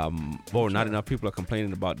 Or not enough people are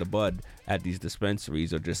complaining about the bud at these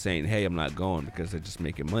dispensaries, or just saying, hey, I'm not going, because they're just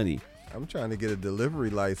making money. I'm trying to get a delivery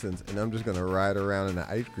license, and I'm just going to ride around in an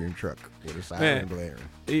ice cream truck with a siren blaring.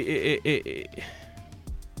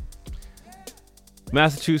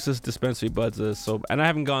 Massachusetts dispensary buds are so, and I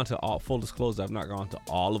haven't gone to all, full disclosure, I've not gone to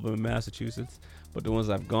all of them in Massachusetts, but the ones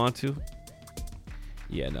I've gone to,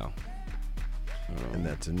 no. And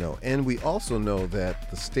that's a no. And we also know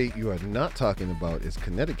that the state you are not talking about is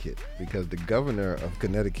Connecticut, because the governor of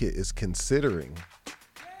Connecticut is considering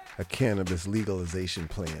a cannabis legalization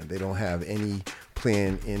plan. They don't have any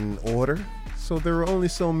plan in order, so there are only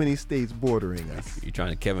so many states bordering us. You're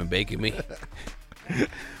trying to Kevin Bacon me?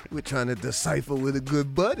 We're trying to decipher where the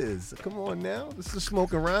good bud is. Come on now, this is a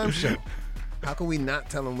smoke and rhyme show. How can we not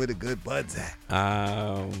tell them where the good bud's at?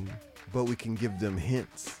 But we can give them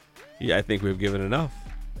hints. Yeah, I think we've given enough.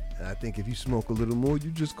 And I think if you smoke a little more,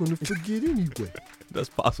 you're just going to forget anyway. That's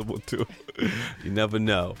possible too. You never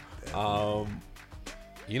know.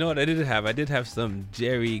 You know what I did have? I did have some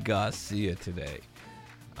Jerry Garcia today.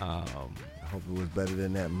 I hope it was better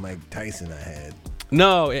than that Mike Tyson I had.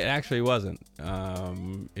 No, it actually wasn't.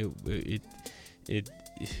 It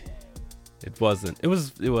wasn't.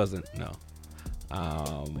 It wasn't. No.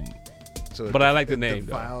 But I like the name.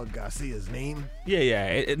 Defiled Garcia's name.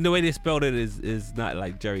 Yeah. The way they spelled it is not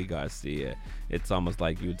like Jerry Garcia. It's almost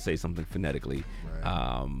like you would say something phonetically.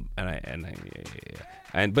 Right.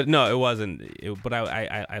 But no, it wasn't. But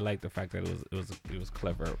I like the fact that it was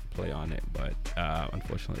clever play on it. But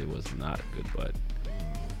unfortunately, it was not a good bud.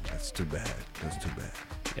 That's too bad.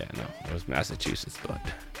 Yeah, no, it was Massachusetts bud.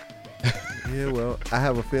 Yeah, well, I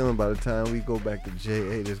have a feeling by the time we go back to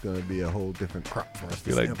JA, there's going to be a whole different crop for us. I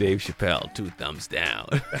feel like Dave Chappelle, 2 thumbs down.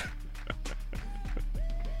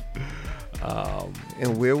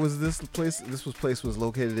 And where was this place? This place was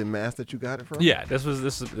located in Mass that you got it from? Yeah, this is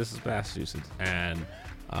Massachusetts, and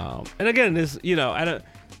again, this I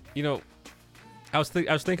was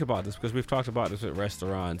thinking about this because we've talked about this at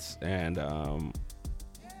restaurants and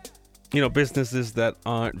businesses that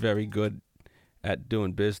aren't very good at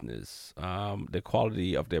doing business. The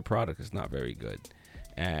quality of their product is not very good,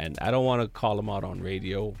 and I don't want to call them out on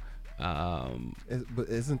radio. But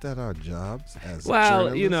isn't that our jobs as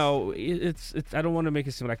journalists? It's I don't want to make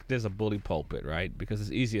it seem like there's a bully pulpit, right? Because it's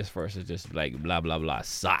easiest for us to just like blah blah blah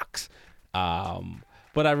sucks.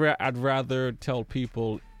 But I'd rather tell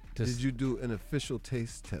people Did you do an official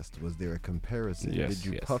taste test? Was there a comparison? Yes, Did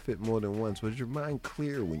you yes. puff it more than once? Was your mind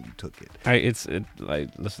clear when you took it?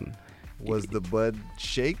 Listen. Was the bud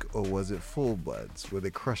shake or was it full buds? Were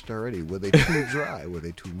they crushed already? Were they too dry? Were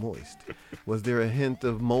they too moist? Was there a hint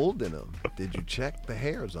of mold in them? Did you check the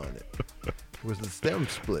hairs on it? Was the stem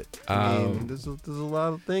split? I mean, there's a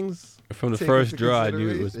lot of things. From the take first into draw, I knew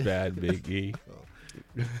it was consideration. bad, Big E.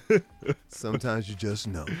 Sometimes you just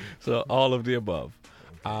know. So all of the above.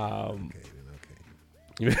 Okay.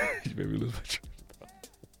 You made me lose my train of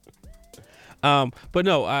thought. But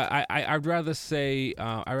no, I'd rather say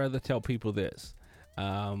I'd rather tell people this: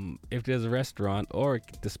 if there's a restaurant or a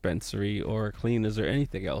dispensary or cleaners or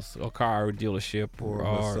anything else, or car dealership Or a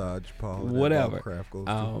massage parlor, that whatever, Bob Kraft goes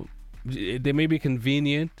to. they may be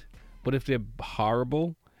convenient, but if they're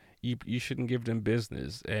horrible, you shouldn't give them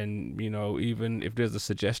business. And even if there's a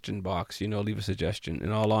suggestion box, leave a suggestion.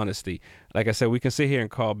 In all honesty, like I said, we can sit here and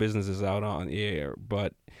call businesses out on air,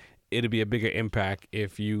 but it'll be a bigger impact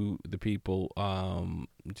if the people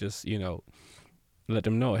just let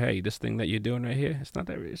them know, hey, this thing that you're doing right here,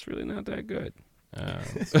 it's really not that good.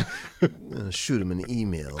 Shoot him an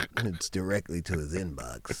email. It's directly to his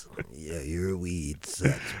inbox. Yeah, your weed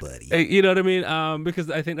sucks, buddy. Hey, you know what I mean?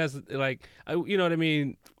 Because I think that's you know what I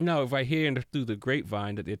mean? No, if I hear through the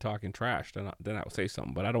grapevine that they're talking trash, then I would say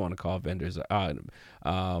something. But I don't want to call vendors,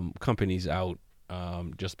 companies out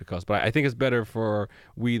just because. But I think it's better for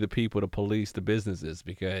we, the people, to police the businesses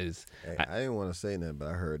because. Hey, I didn't want to say nothing, but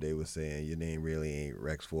I heard they were saying your name really ain't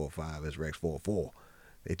Rex 45, it's Rex 44.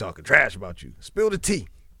 They talking trash about you. Spill the tea.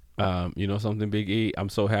 You know something, Big E? I'm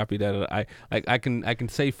so happy that I can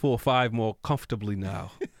say 4 or 5 more comfortably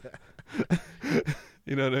now.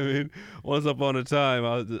 You know what I mean? Once upon a time,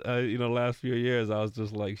 I was, last few years, I was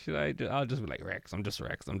just like, I'll just be like Rex. I'm just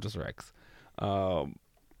Rex. But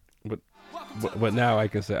now I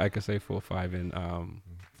can say 4 or 5 and I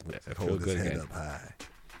feel Hold good his head again. up high.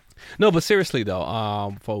 No, but seriously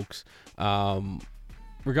though, folks,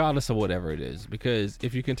 regardless of whatever it is, because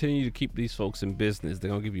if you continue to keep these folks in business,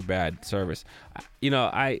 they're gonna give you bad service. Dude,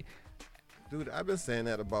 I've been saying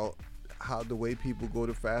that about how the way people go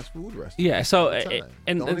to fast food restaurants. Yeah, so all the time.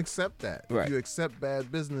 Don't and accept that. right. If you accept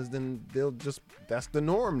bad business, then that's the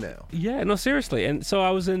norm now. yeah, no, seriously. And so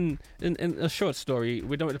I was in a short story.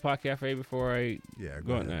 We're done with the Pod Cafe before I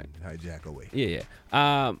Go on ahead and hijack away. Yeah.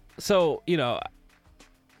 So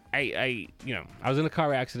I was in a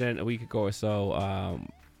car accident a week ago or so,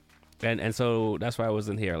 and so that's why I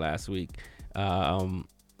wasn't here last week.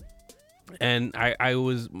 And I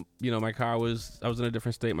was, my car was, I was in a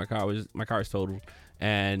different state. My car is totaled,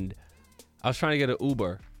 and I was trying to get an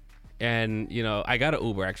Uber, and I got an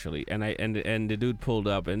Uber actually, and the dude pulled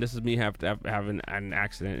up, and this is me having an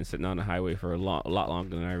accident and sitting on the highway for a lot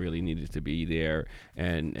longer than I really needed to be there,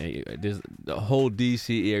 and there's the whole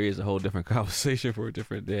DC area is a whole different conversation for a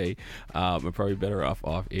different day. I'm probably better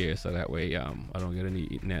off air, so that way I don't get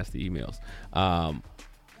any nasty emails.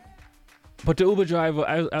 But the Uber driver,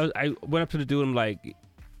 I went up to the dude. I'm like,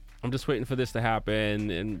 I'm just waiting for this to happen,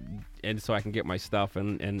 and so I can get my stuff,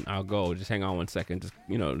 and I'll go. Just hang on 1 second. Just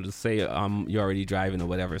just say you're already driving or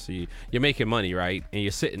whatever. So you're making money, right? And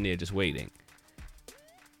you're sitting there just waiting.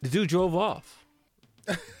 The dude drove off.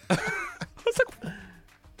 I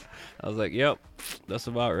was like, yep, that's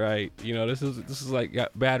about right. This is like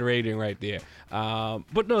got bad rating right there.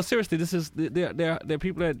 But no, seriously, there are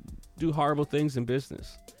people that do horrible things in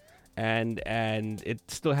business. And it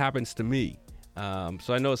still happens to me, so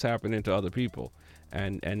I know it's happening to other people,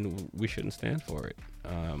 and we shouldn't stand for it.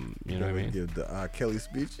 You know what I mean? Give the R. Kelly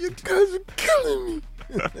speech. You guys are killing me.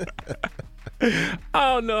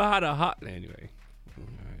 I don't know how to anyway. All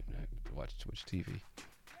right, watch Twitch TV.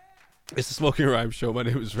 It's the Smoking Rhyme Show. My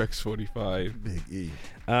name is Rex 45. Big E.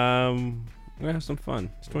 We're gonna have some fun.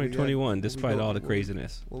 It's 2021, despite all the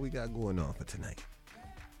craziness. What we got going on for tonight?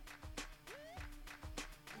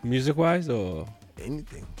 Music-wise, or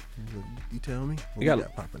anything? You tell me. What we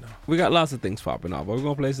got popping off? We got lots of things popping off, but we're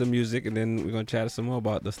gonna play some music and then we're gonna chat some more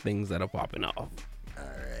about the things that are popping off. All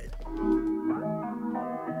right.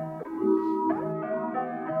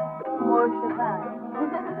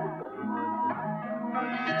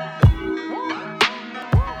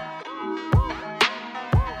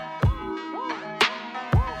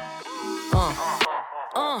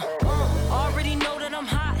 Already know that I'm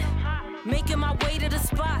hot. Making my way to the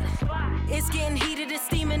spot. It's getting heated and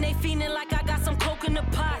steaming. They feeling like I got some coke in the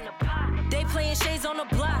pot. They playing shades on the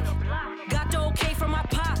block. Got the okay from my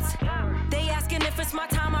pops. They asking if it's my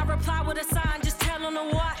time. I reply with a sign. Just tell them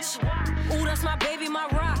to watch. Ooh, that's my baby, my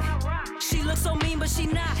rock. She looks so mean, but she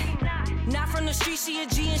not. Not from the street, she a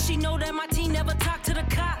G and she know that my team never talk to the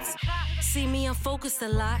cops. See me, I'm focused a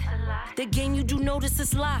lot. The game you do notice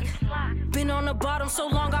is locked. Been on the bottom so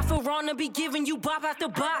long, I feel wrong to be giving you bop after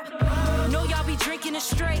bop. Know y'all be drinking it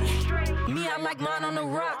straight. Me, I like mine on the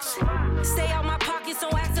rocks. Stay out my pocket, so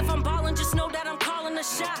ask if I'm ballin', just know that I'm calling the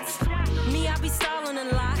shots. Me, I be stalling a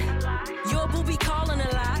lot. Your boo be calling a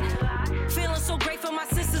lot. Feeling so great for my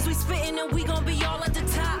sisters, we spittin' and we gon' be all at the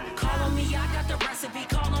top. Call on me, I got the recipe.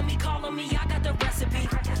 Call on me, I got the recipe.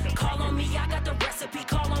 Call on me, I got the recipe.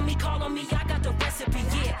 Call on me, I got the recipe.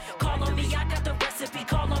 Yeah. Call on me, I got the recipe.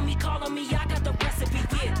 Call on me, I got the recipe.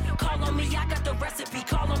 Yeah. Call on me, I got the recipe.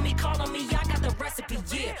 Call on me, I got the recipe.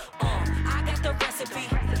 Yeah. I got the recipe.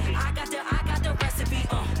 I got the recipe.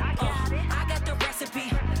 I got the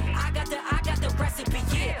recipe. I got the recipe.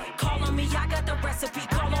 Yeah. Call on me, I got the recipe.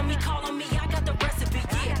 Call on me, I got the recipe.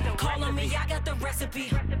 Yeah. Call on me, I got the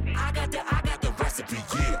recipe. I got the recipe.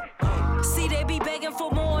 Yeah. See, they be begging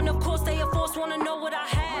for more, and of course they of course wanna know what I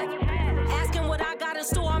have. Asking what I got in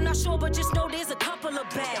store, I'm not sure, but just know there's a couple of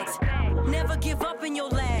bags. Never give up in your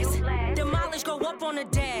last. The mileage go up on the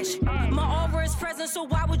dash. My aura is present, so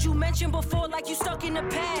why would you mention before like you stuck in the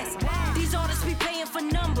past? These artists be paying for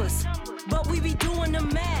numbers, but we be doing the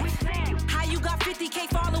math. How you got 50K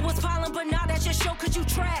followers piling, but now that's your show cause you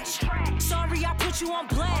trash. Sorry I put you on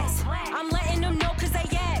blast. I'm letting them know cause they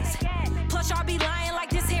ask. Plus y'all be lying like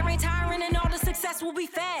this here ain't tiring and all the success will be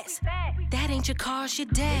fast. That ain't your car, it's your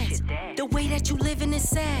dad's. The way that you living is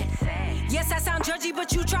sad. Yes, I sound judgy,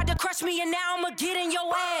 but you tried to crush me and now I'ma get in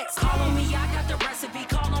your ass. Call on me, I got the recipe.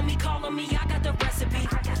 Call on me, I got the recipe.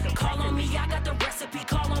 Call on me, I got the recipe.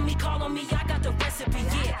 Call on me, I got the recipe.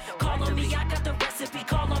 Yeah. Call on me, I got the recipe.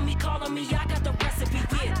 Call on me, I got the recipe.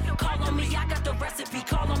 Yeah. Call on me, I got the recipe.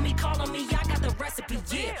 Call on me, I got the recipe.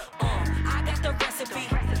 Yeah. I got the recipe.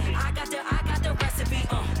 I got the recipe.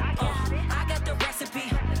 I got the recipe.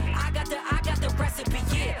 I got the recipe.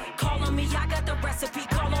 Yeah. Call on me, I got the recipe.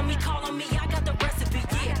 Call on me, I got the recipe.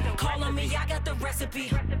 Yeah. Call on me, I got the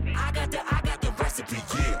recipe. I got the recipe.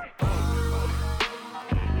 Yeah.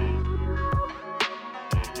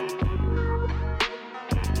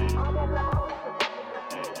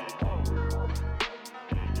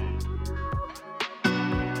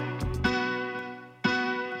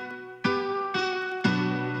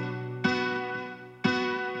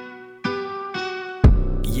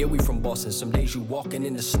 Yeah, we from Boston. Some days you walking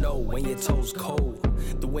in the snow when your toes cold.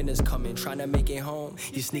 The winter's coming, trying to make it home.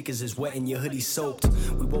 Your sneakers is wet and your hoodie soaked.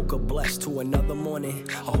 We woke up blessed to another morning.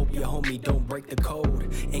 I hope your homie don't break the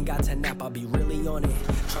code. Ain't got to nap, I'll be really on it.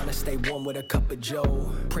 Trying to stay warm with a cup of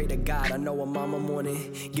joe. Pray to God, I know I'm on my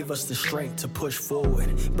morning. Give us the strength to push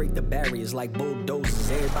forward. Break the barriers like bulldozers.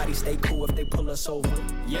 Everybody stay cool if they pull us over.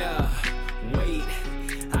 Yeah, wait,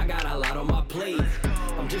 I got a lot on my plate.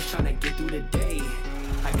 I'm just trying to get through the day.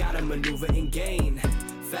 I gotta maneuver and gain.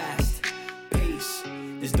 Fast pace.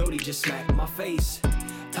 This Doty just smacked my face.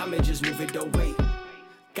 Time to just move it, don't wait.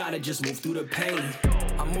 Gotta just move through the pain.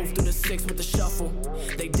 I move through the six with the shuffle.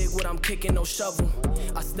 They dig what I'm kicking, no shovel.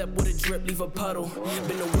 I step with a drip, leave a puddle.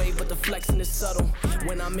 Been away, but the flexing is subtle.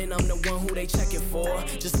 When I'm in, I'm the one who they checking for.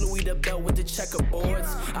 Just Louis the belt with the checkerboards.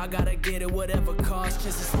 I gotta get it, whatever cost.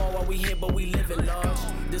 Chances small while we here, but we living large.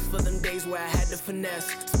 This for them days where I had to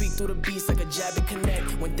finesse. Speak through the beats like a jab and connect.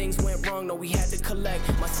 When things went wrong, no, we had to collect.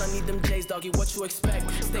 My son need them J's, doggy, what you expect?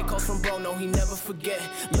 Stay calls from bro, no, he never forget.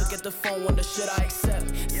 Look at the phone, wonder should I accept?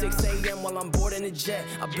 6 a.m. while I'm boarding the jet.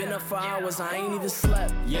 I've been up for hours, I ain't even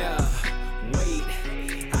slept. Yeah, wait,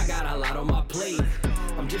 I got a lot on my plate.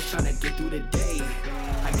 I'm just trying to get through the day.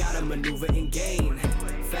 I gotta maneuver and gain.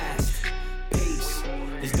 Fast pace.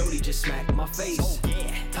 This Doty just smacked my face.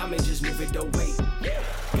 Time to just move it, don't wait.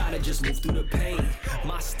 Gotta just move through the pain.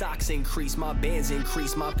 My stocks increase, my bands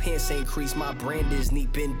increase, my pants increase, my brand is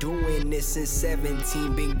neat. Been doing this since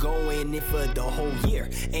 17, been going in for the whole year.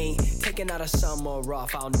 Ain't taking out a summer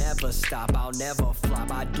off, I'll never stop, I'll never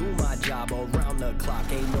flop. I do my job around the clock,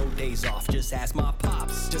 ain't no days off, just ask my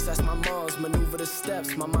pops. Just ask my moms, maneuver the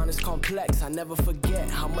steps. My mind is complex, I never forget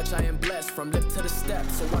how much I am blessed. From lip to the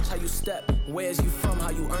steps, so watch how you step. Where's you from, how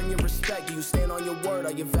you earn your respect? Do you stand on your word,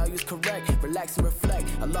 are your values correct? Relax and reflect,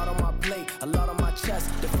 a lot on my plate, a lot on my chest.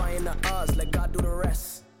 Defying the odds, let God do the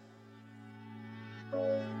rest.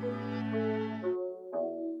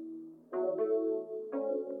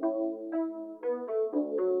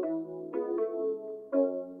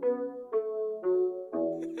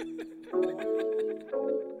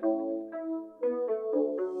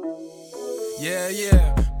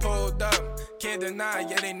 Yeah, pulled up, can't deny,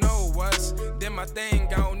 yeah, they know us. Then my thing,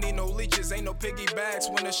 I don't need no leeches, ain't no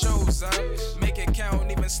piggybacks when the show's up. Make it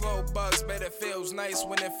count, even slow bucks, bet it feels nice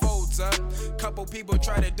when it folds up. Couple people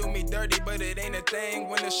try to do me dirty, but it ain't a thing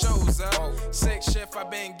when the show's up. Sick shift, I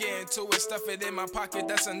been getting to it, stuff it in my pocket,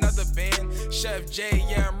 that's another band. Chef J,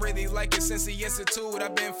 yeah, I'm really like it since the Institute,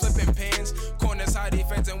 I've been flipping pins. Corners, high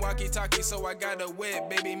defense, and walkie-talkie, so I got a whip,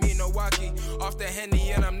 baby, me no walkie. Off the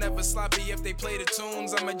Henny, and I'm never sloppy, if they play the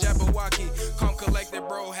tunes, I'm a Jabberwocky. Calm collected,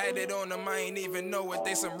 bro, had it on them, I ain't even know it,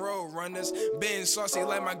 they some road runners. Been saucy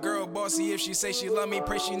like my girl bossy, if she say she love me,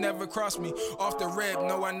 pray she never cross me. Off the rip,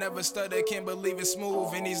 no, I never stutter, can't believe it's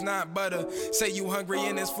smooth, and he's not butter. Say you hungry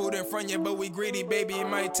and there's food in front of you, but we greedy, baby, it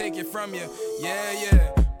might take it from you.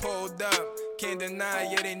 Yeah, pulled up. Can't deny,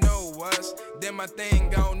 yeah, they know us. Then my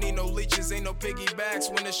thing, I don't need no leeches, ain't no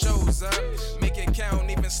piggybacks when the show's up. Make it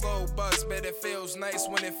count, even slow bucks, bet it feels nice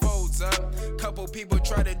when it folds up. Couple people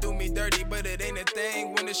try to do me dirty, but it ain't a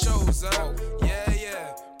thing when the show's up.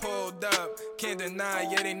 Yeah, pulled up, can't deny,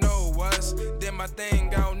 yeah, they know us. Then my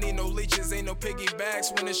thing, I don't need no leeches, ain't no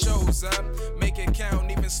piggybacks when the show's up. Make it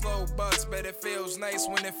count, even slow bucks, bet it feels nice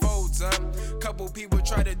when it folds up. Couple people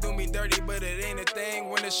try to do me dirty, but it ain't a thing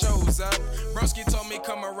when the show's up. Broski told me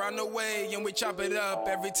come around the way and we chop it up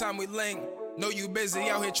every time we link. Know you busy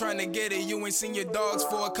out here trying to get it, you ain't seen your dogs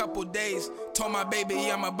for a couple days. Told my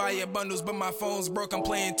baby I'ma buy your bundles, but my phone's broke, I'm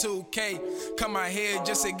playing 2K. Come out here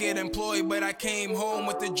just to get employed, but I came home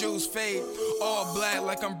with the juice fade. All black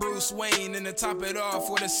like I'm Bruce Wayne, and to top it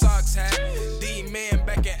off with a socks hat. D-man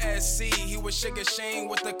back in SC, he was Sugar Shane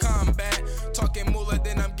with the combat. Talking moolah,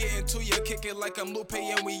 then I'm getting to you, kick it like I'm Lupe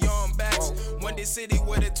and we on backs. Wendy City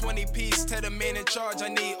with a 20-piece, tell the man in charge I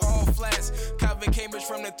need all flats. Calvin Cambridge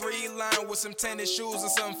from the 3-line with some tennis shoes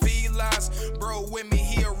and some felines. Bro with me,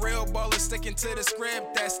 he a real baller, sticking to the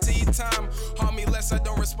script, that's tea time. Harm me less, I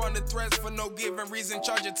don't respond to threats for no given reason,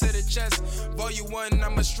 charge it to the chest. Volume 1,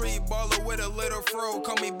 I'm a street baller with a little fro,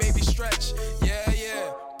 call me Baby Stretch.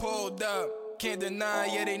 Yeah, pulled up. Can't deny,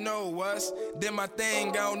 yeah, they know us. Then my thing,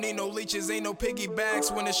 I don't need no leeches, ain't no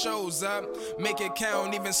piggybacks when it shows up. Make it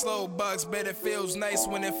count, even slow bucks, bet it feels nice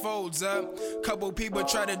when it folds up. Couple people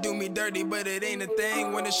try to do me dirty, but it ain't a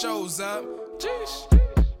thing when it shows up. Jeez.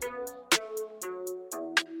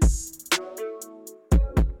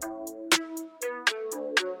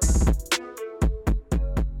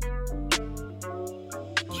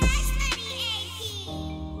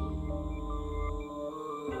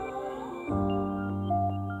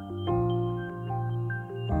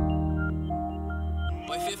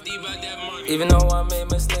 Even though I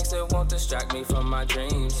made mistakes, it won't distract me from my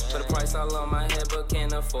dreams. For the price all on my head, but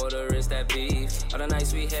can't afford her, is that beef. All the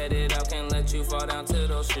nights we headed out, can't let you fall down to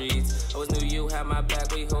those streets. Always knew you had my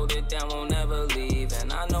back, we hold it down, won't never leave.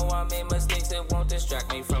 And I know I made mistakes, it won't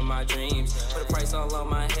distract me from my dreams. For the price all on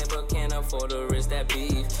my head, but can't afford her, is that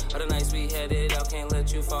beef. All the nights we headed out, can't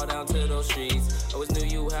let you fall down to those streets. Always knew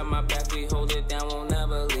you had my back, we hold it down, won't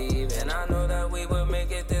never leave. And I know that we would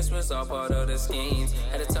make it, this was all part of the schemes.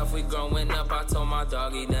 Had it tough, we growing up, I told my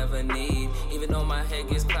dog he never need. Even though my head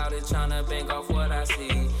gets clouded, tryna bank off what I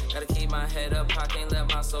see. Gotta keep my head up, I can't let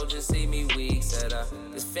my soldiers see me weak. Said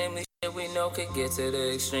this family shit we know could get to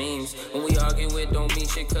the extremes. When we argue, it don't mean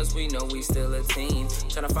shit, cause we know we still a team.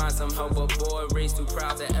 Tryna find some help, but boy, raised too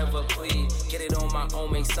proud to ever plead. Get it on my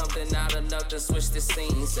own, make something out of nothing, switch the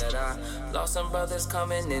scene. Said I lost some brothers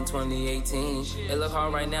coming in 2018. It look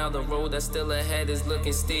hard right now, the road that's still ahead is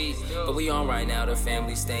looking steep. But we on right now, the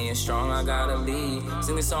family staying strong, I gotta lead.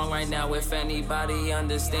 Sing this song right now if anybody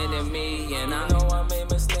understanding me. And I know I made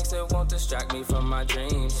mistakes, it won't distract me from my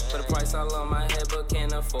dreams. For the price all on my head, but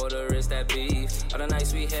can't afford her, is that beef. All the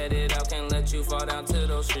nights we headed out, can't let you fall down to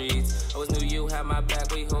those streets. Always knew you had my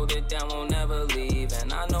back, we hold it down, won't never leave.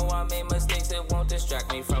 And I know I made mistakes, it won't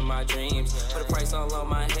distract me from my dreams. For the price all on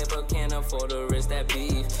my head, but can't afford her, is that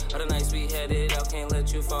beef. All the nights we headed out, can't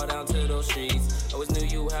let you fall down to those streets. Always knew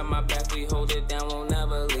you had my back, we hold it down, won't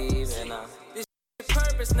never leave. And this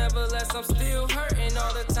purpose, nevertheless, I'm still hurting.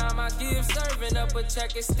 All the time I give, serving up a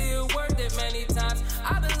check, it's still worth it. Many times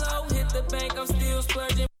I've been low, hit the bank, I'm still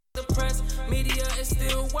splurging. The press, media is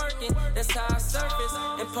still working, that's how I surface.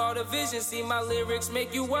 And part of vision, see my lyrics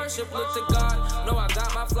make you worship. Look to God, know I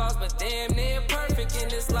got my flaws, but damn near perfect in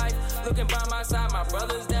this life. Looking by my side, my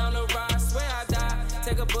brothers down the ride, swear I die.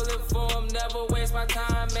 Take a bullet for them, never waste my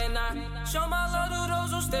time. And I show my love to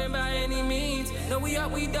those who stand by any means. No, we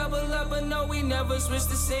up, we double up, but no, we never switch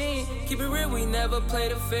the scene. Keep it real, we never play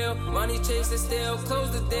the field. Money chase the steal,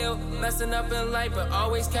 close the deal. Messing up in life, but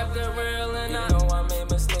always kept it real. And I know I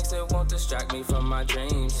made mistakes that won't distract me from my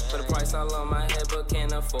dreams. For the price all on my head, but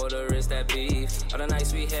can't afford to risk that beef. All the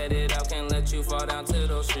nights we headed out, can't let you fall down to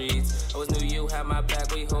those streets. Always knew you had my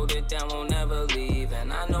back, we hold it down, won't never leave.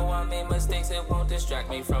 And I know I made mistakes that won't distract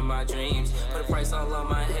me from my dreams. For the price all on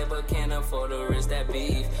my head, but can't afford to risk that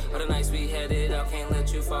beef. All the nights we headed out, can't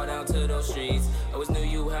let you fall down to those streets. Always knew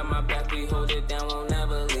you had my back, we hold it down, won't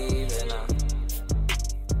never leave. And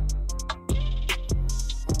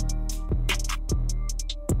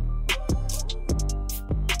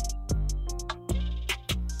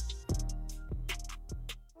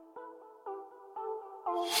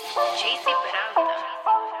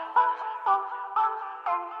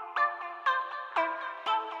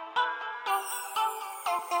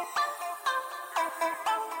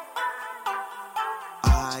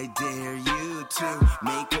I dare you to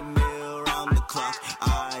make a meal round the clock.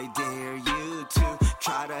 I dare you to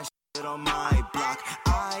try that shit on my block.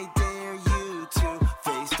 I dare you to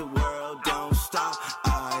face the world, don't stop.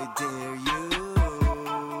 I dare you.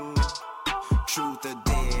 Truth or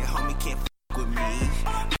dare, homie can't f with me.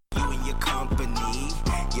 You and your company,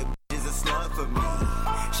 your bitch is a slut for me.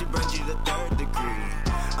 She burned you the 3rd degree.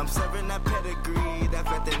 I'm serving that pedigree, that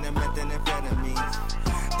methamphetamine.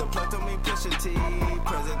 The plug told me push a T,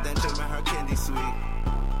 presidential and her candy sweet.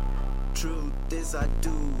 Truth is I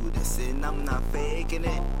do this and I'm not faking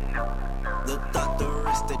it. The thought the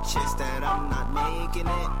risk the chance that I'm not making it.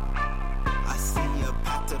 I see a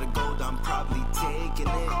path to the gold, I'm probably taking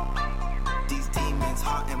it. These demons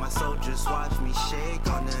haunting my soul, just watch me shake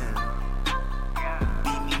on them.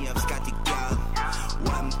 Beat me up, Scotty gal. What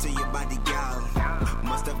happened to your body, gal?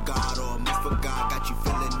 Must have God or must forgot, got you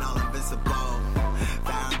feeling all invincible.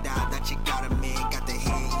 Found out that you got a man, got the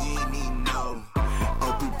hand, you ain't need no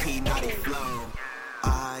OPP, naughty flow.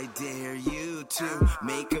 I dare you to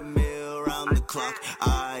make a meal round the clock.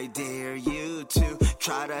 I dare you to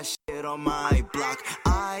try that shit on my block.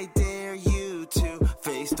 I dare you to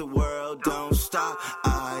face the world, don't stop.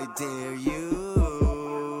 I dare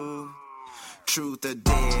you. Truth or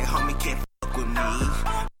dare, homie can't fuck with me.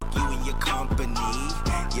 You and your company,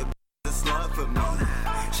 your a slut for me.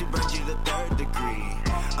 She burned you the 3rd degree.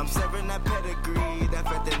 I'm serving that pedigree, that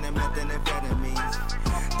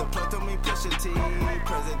methamphetamine. The plug told me push a T,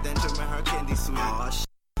 presidential and her candy sweet. Oh,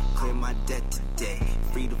 clear my debt today,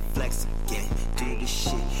 free to flex again. Do this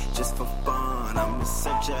shit just for fun. I'm in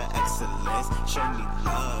search of excellence. Show me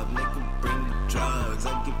love, nigga, bring the drugs.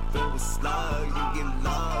 I get filled with slugs, you get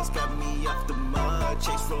lost. Got me off the mud,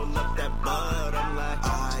 chase roll up that bud. I'm like,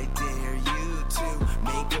 I dare you to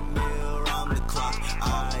make a meal round the clock.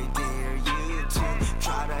 I dare you to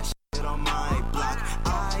try that shit on my block.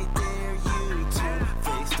 I dare you to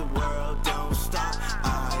face the world, don't stop.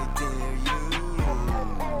 I dare you.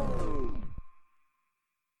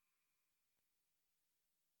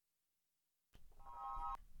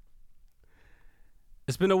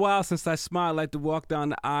 It's been a while since I smiled like to walk down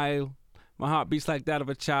the aisle. My heart beats like that of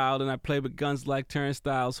a child, and I play with guns like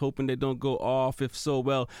turnstiles, hoping they don't go off. If so,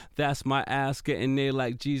 well, that's my ass getting near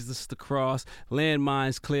like Jesus the cross.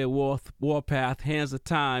 Landmines, clear warpath, hands of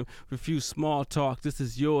time, refuse small talk. This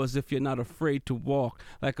is yours if you're not afraid to walk.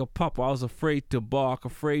 Like a pup, I was afraid to bark,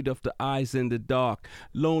 afraid of the eyes in the dark.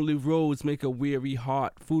 Lonely roads make a weary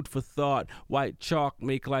heart, food for thought. White chalk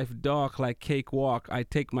make life dark like cakewalk. I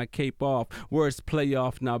take my cape off, words play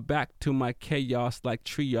off. Now back to my chaos like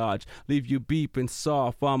triage. Leave you beeping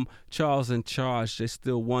soft. I'm Charles in charge. They're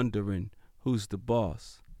still wondering who's the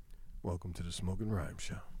boss. Welcome to the Smoking Rhyme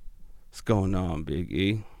Show. What's going on, Big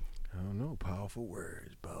E? I don't know. Powerful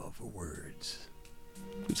words. Powerful words.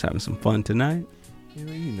 Who's having some fun tonight? You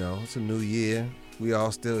know, it's a new year. We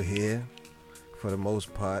all still here for the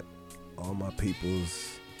most part. All my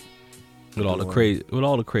peoples. With all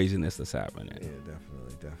the craziness that's happening. Yeah,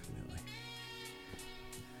 definitely.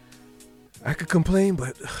 I could complain,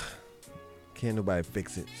 but can't nobody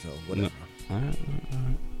fix it, so whatever.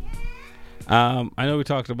 No. I know we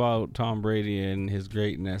talked about Tom Brady and his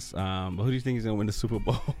greatness, but who do you think is going to win the Super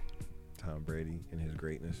Bowl? Tom Brady and his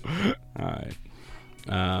greatness. All right.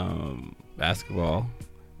 Basketball.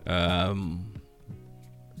 It's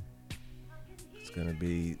going to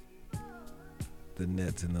be the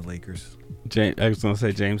Nets and the Lakers. I was going to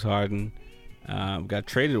say James Harden got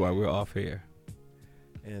traded while we were off here.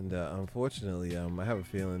 And unfortunately, I have a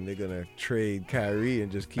feeling they're going to trade Kyrie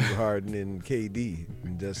and just keep Harden and KD.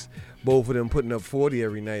 And just both of them putting up 40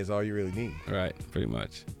 every night is all you really need. Right, pretty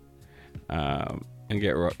much. And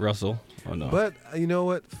get Russell? Oh, no. But you know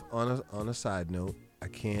what? On a side note, I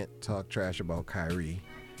can't talk trash about Kyrie.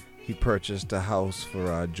 He purchased a house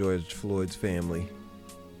for George Floyd's family.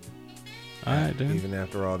 All right, then. Even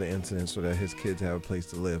after all the incidents, so that his kids have a place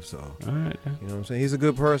to live. So, all right, then. You know what I'm saying? He's a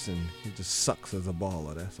good person. He just sucks as a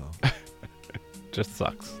baller. That's all. Just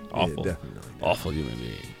sucks. Awful. Yeah, definitely. Awful human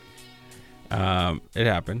being. It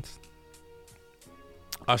happens.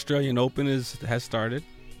 Australian Open has started.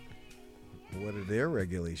 What are their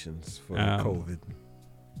regulations for COVID?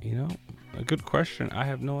 You know, a good question. I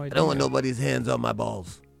have no idea. I don't want nobody's hands on my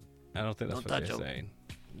balls. I don't think that's what they're saying.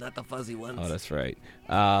 Not the fuzzy ones. Oh, that's right.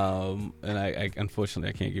 And I unfortunately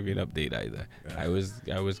I can't give you an update either. I was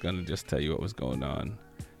gonna just tell you what was going on.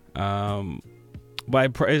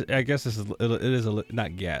 But I guess it is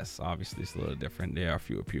not guess. Obviously, it's a little different. There are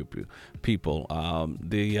fewer people.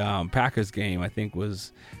 The Packers game, I think,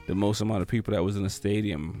 was the most amount of people that was in the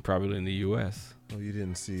stadium, probably in the U.S. Oh, you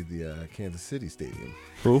didn't see the Kansas City Stadium.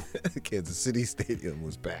 Who? Kansas City Stadium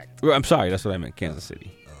was packed. Well, I'm sorry, that's what I meant, Kansas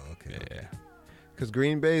City. Oh, okay. Yeah. Because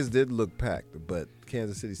Green Bay's did look packed, but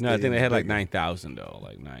Kansas City Stadium. No, I think they had like 9,000 though,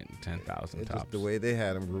 like 10,000 tops. Just the way they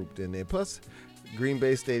had them grouped in there. Plus, Green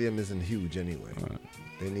Bay Stadium isn't huge anyway. Right.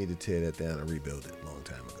 They need to tear that down and rebuild it a long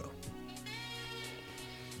time ago.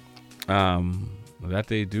 That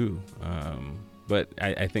they do. But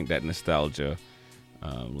I think that nostalgia,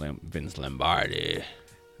 Vince Lombardi.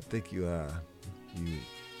 I think you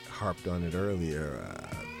harped on it earlier.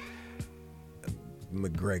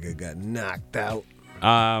 McGregor got knocked out.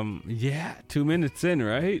 Yeah, 2 minutes in,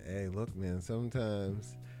 right? Hey, look, man,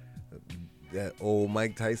 sometimes that old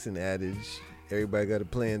Mike Tyson adage, everybody got a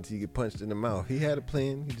plan until you get punched in the mouth. He had a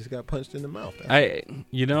plan. He just got punched in the mouth.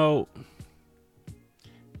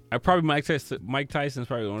 Mike Tyson's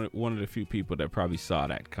probably one of the few people that probably saw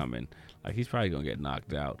that coming. Like, he's probably going to get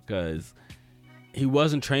knocked out because he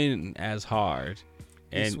wasn't training as hard.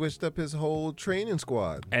 And he switched up his whole training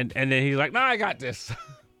squad. And then he's like, no, I got this.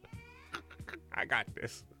 I got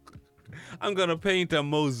this. I'm going to paint a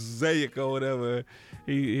mosaic or whatever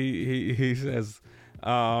he says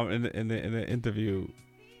in the interview.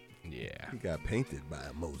 Yeah. He got painted by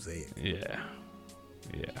a mosaic. Yeah.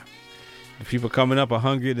 The people coming up are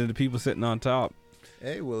hungrier than the people sitting on top.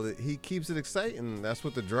 Hey, well, he keeps it exciting. That's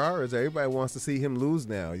what the draw is. Everybody wants to see him lose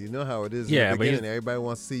now. You know how it is in the beginning. Everybody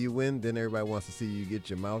wants to see you win. Then everybody wants to see you get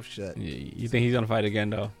your mouth shut. Yeah, you think he's going to fight again,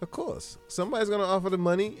 though? Of course. Somebody's going to offer the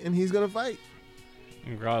money, and he's going to fight.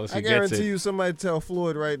 Regardless, I guarantee you somebody tell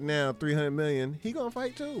Floyd right now $300 million, he going to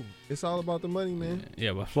fight too. It's all about the money, man.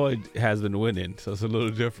 Yeah, but Floyd has been winning, so it's a little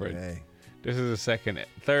different. Hey. This is a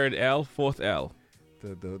third L, fourth L.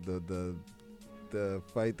 The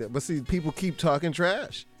fight that, but see, people keep talking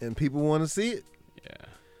trash and people want to see it. Yeah.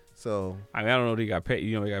 So I don't know if he got paid.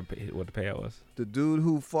 You know, he got paid, what the payout was. The dude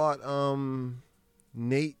who fought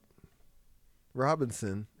Nate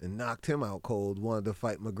Robinson and knocked him out cold wanted to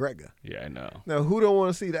fight McGregor. Yeah, I know. Now, who don't want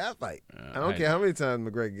to see that fight? I don't care how many times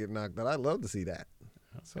McGregor get knocked out. I'd love to see that.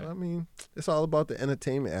 Okay. So I mean, it's all about the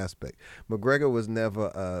entertainment aspect. McGregor was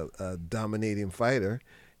never a dominating fighter.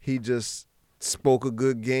 He just spoke a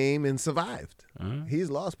good game and survived. He's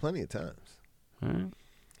lost plenty of times.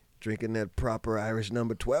 Drinking that proper Irish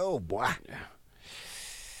number 12, boy. Yeah.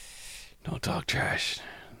 Don't talk trash.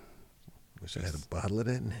 Wish I had a bottle of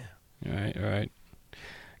that now. All right.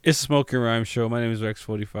 It's a Smoking Rhyme Show. My name is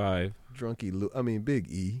Rex45. Big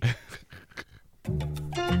E.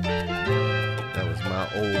 That was my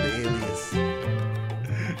old alias.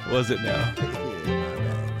 Was it now?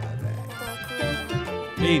 Yeah, my bad.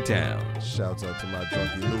 Meantown. Shouts out to my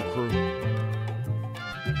Drunky Lou crew.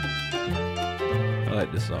 I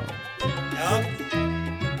like this song.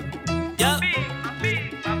 Yep.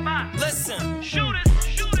 Listen.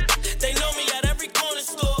 They know me at every corner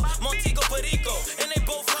store. Montego Perico. And they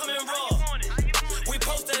both coming raw. We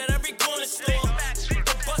posted at every corner store.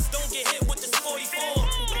 The bus don't get hit with this 44.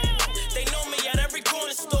 They know me at every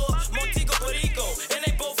corner store. Montego Perico. And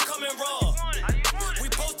they both coming raw. We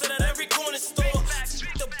posted at every corner store.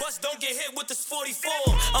 The bus don't get hit with this 44.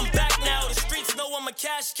 I'm back now. The streets know I'm a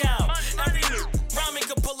cash cow. Every rhyming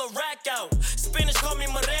could pull a rack out. Spanish call me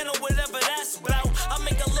Moreno, whatever that's about. I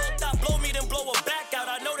make a little thought blow me, then blow a back out.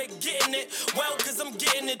 I know they getting it well, cause I'm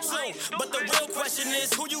getting it too. But the real question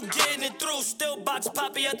is, who you getting it through? Still box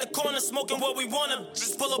poppy at the corner, smoking what we wanna.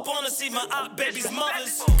 Just pull up on us, see my op baby's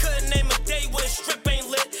mothers. Couldn't name a day where strip ain't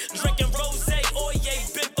lit. Drinking rose, Oye,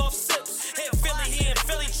 bent off sips. Hit Philly, he in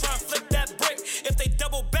Philly, trying to flip that brick. If they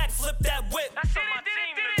double back, flip that whip.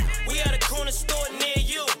 We at a corner store near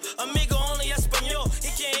you. Amigo only Espanol, he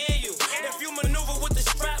can't hear you. If you maneuver with the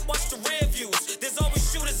strap, watch the rear views. There's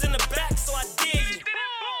always shooters in the back, so I dare you.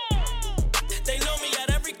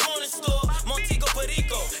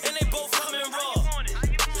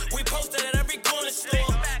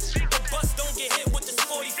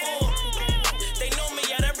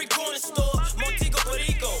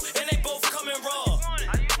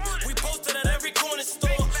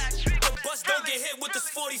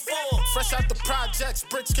 projects,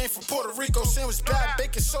 bricks came from Puerto Rico. Sandwich bad,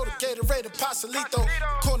 bacon, soda, Gatorade, and Pasolito.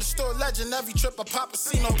 Corner store legend, every trip I pop a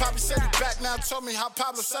Cino. Poppy said he back now, told me how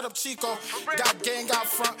Pablo set up Chico. Got gang out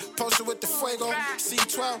front, posted with the fuego.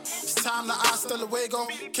 C12, it's time to hasta luego.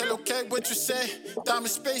 Kilo K, what you say? Diamond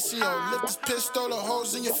Spacio, lift this pistol, the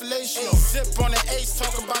holes in your fellatio. Zip on the ace,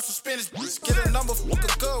 talking about some Spanish bricks. Get a number, fuck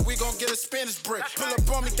a good, we gon' get a Spanish brick. Pull up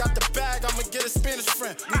on me, got the bag, I'ma get a Spanish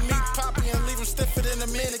friend. We meet Poppy and leave him stiffer than a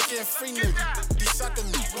mannequin. Free nigga, these sucker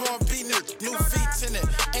born B nigga, new feet in it.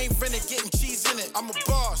 Ain't rented, getting cheese in it. I'm a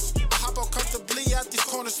boss, I hop out comfortably at these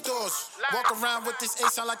corner stores. Walk around with this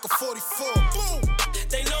ace, sound like a 44. Boom!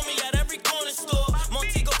 They know me at every corner store,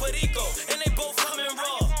 Montego, Perico, and they both coming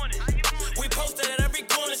raw. We posted at every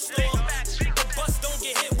corner store. The bus don't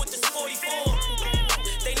get hit with this 44.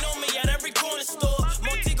 They know me at every corner store,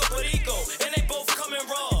 Montego, Perico, and they both coming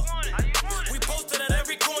raw. We posted at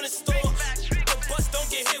every corner store. The bus don't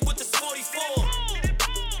get hit with this 44.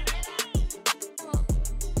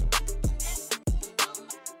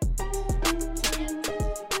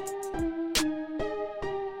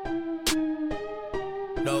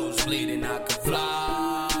 Nose bleeding, I can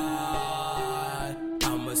fly.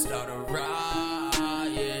 I'ma start a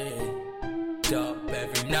riot. Up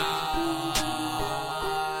every night.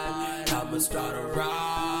 I'ma start a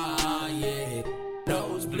riot.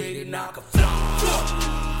 Nose bleeding, I can fly.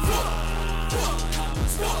 I'ma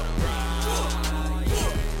start a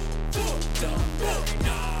riot. Up every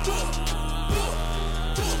night.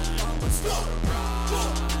 I'ma start a riot.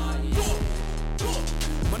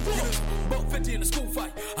 Money killers, buck 50 in a school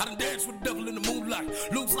fight. I done danced with the devil in the moonlight.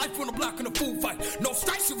 Lose life on the block in a food fight. No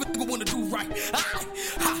strikes if a nigga wanna do right. Ha,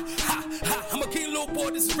 ha, ha. I'm a king, little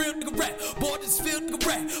boy, this is real nigga rap. Boy, this is field nigga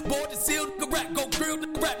rap. Boy, this is seal nigga rap. Go grill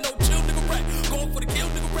nigga rap. No chill nigga rap. Going for the kill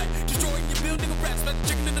nigga rap. Destroying your bill nigga rap. Smack the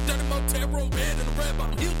chicken in the dirty motel room bed in the red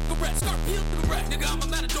bottom. Heel nigga rap. Scarf heel nigga rap. Nigga, I'm a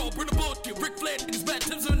matador. Bring the bullshit. Rick Flair niggas bad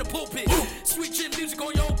tips in the pulpit. Sweet chin music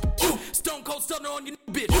on your Stone Cold Stunner on your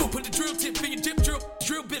bitch. Put the drill tip in your dip drill.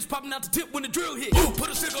 Drill bitch popping out the tip when the drill hit. Put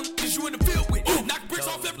a stick on niggas you in the field with. Knock bricks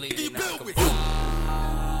off every nigga you build with. I'ma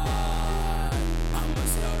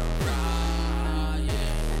start a riot.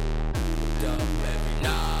 Up every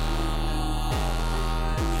night.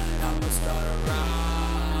 I'ma start a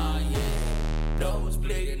riot. Nose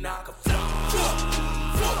bleeding, I can fly.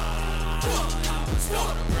 I'ma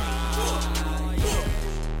start a riot.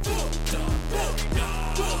 Up every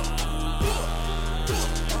night.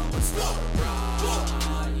 I'ma start a riot.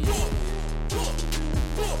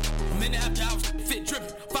 I'm in the after hours, fit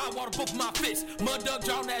dripping. Fire water both of my fists. Mud dug,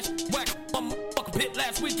 drawn that whack. I'm a fucking pit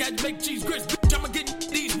last week. Had to make cheese grits. Bitch, I'ma get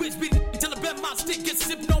these wits beat until I bet my stick gets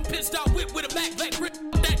sipping on pissed out whip with a Mac black grip.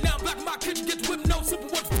 That now back in my kitchen, get the whip, no super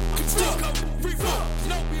what the fucking still go. Refill,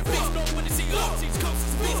 no be a beast, no when they see us. East Coast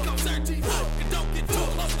is Beast Coast, certainty. And don't get too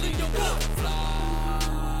close, leave your blood.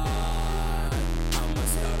 I'ma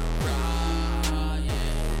start a riot.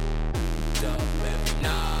 Up every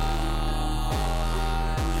night.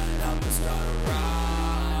 I'ma start a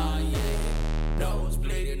riot. Nose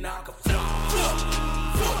bleeding, I can fly.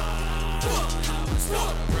 I'ma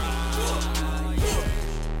start a riot.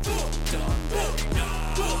 Up every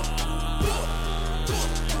night.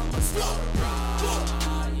 I'ma start a riot.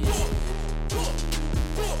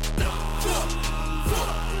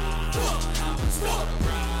 I'ma start a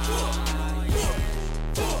riot.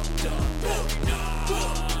 Up every night.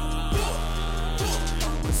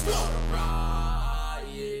 I'ma start a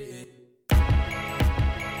riot.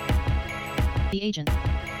 The agent.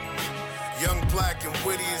 Young, black, and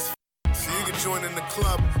witty as so you can join in the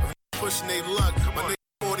club. Pushing they luck. My niggas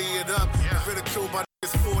 40 it up. Ridiculed by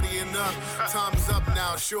niggas 40 and up. Time's up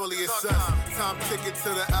now, surely it's us. Time ticket to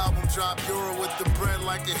the album drop. Euro with the bread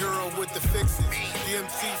like a hero with the fixes. The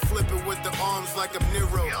MC flipping with the arms like a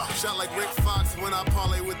Nero. Shot like Rick Fox when I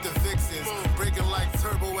parlay with the Vixens. Breaking like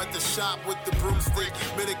Turbo at the shop with the broomstick.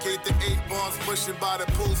 Mitigate the 8 balls pushing by the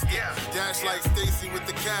pool stick. Dash like Stacy with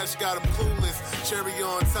the cash, got him clueless. Cherry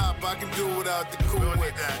on top, I can do without the cool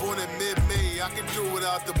whip. Born in mid-May, I can do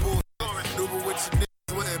without the bullshit. Nuba with your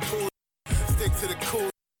niggas went and pulled. Stick to the cool.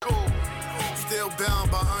 Still bound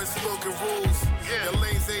by unspoken rules. Your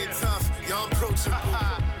lanes ain't tough, y'all approachable.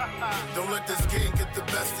 Don't let this game get the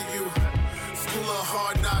best of you. School of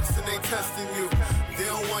hard knocks and they testing you. They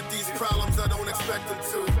don't want these problems, I don't expect them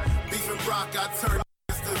to. Beef and brock, I turn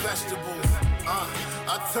to vegetables.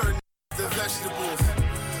 I turn to vegetables.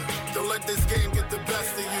 Don't let this game get the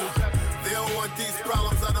best of you. They don't want these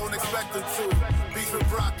problems, I don't expect them to. Beef and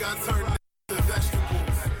brock, I turn to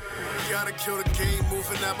vegetables. Gotta kill the game,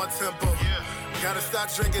 moving at my tempo. Gotta stop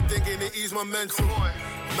drinking, thinking to ease my mental.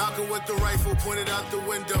 Malcolm with the rifle pointed out the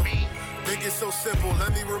window. Think it's so simple,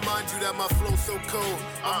 let me remind you that my flow's so cold.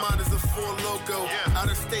 My mind is a full loco. Out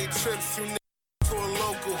of state trips, you to a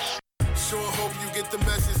local. Sure hope you get the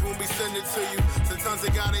message when we send it to you. Sometimes they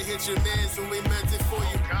gotta hit your mans when we meant it for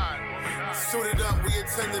you. Suited up, we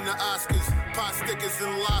attending the Oscars. Pot stickers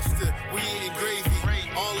and lobster, we eating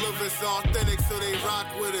gravy. All of us authentic, so they rock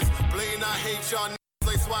with us. Blaine, I hate y'all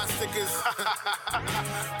like SWAT stickers.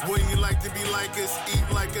 Wouldn't you like to be like us? Eat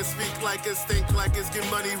like us, speak like us, think like us, get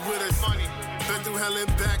money with us. Been through hell and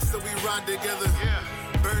back, so we ride together.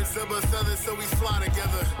 Birds of a feather, so we fly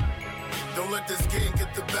together. Don't let this game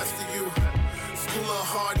get the best of you. School of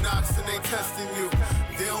hard knocks and they testing you.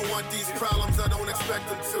 They don't want these problems, I don't expect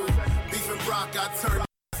them to. Beef and brock, I turn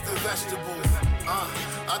to vegetables.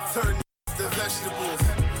 I turn to vegetables.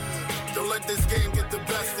 Don't let this game get the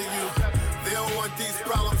best of you. They don't want these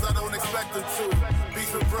problems, I don't expect them to.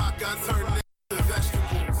 Beef and brock, I turn to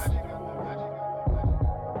vegetables.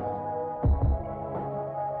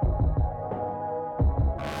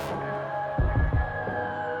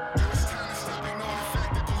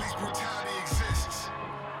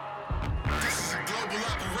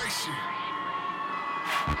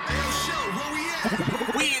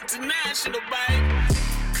 We international, baby.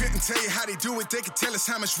 Couldn't tell you how they do it, they could tell us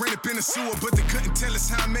how much rain up in the sewer, but they couldn't tell us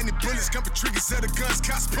how many bullets come for triggers of the guns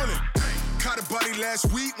cops pulling. Caught a body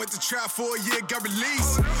last week, went to trial for a year, got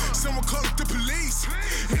released. Someone called up the police,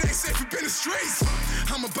 it ain't safe up in the streets.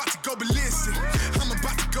 I'm about to go ballistic, I'm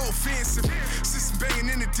about to go offensive. System banging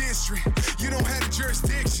in the district, you don't have the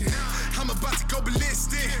jurisdiction. I'm about to go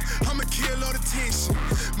ballistic, I'ma kill all the tension.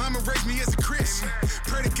 Mama raised me as a Christian,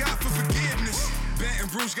 pray to God for forgiveness. Baton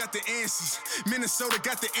Rouge got the answers, Minnesota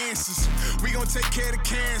got the answers. We gon' take care of the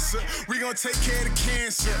cancer, we gon' take care of the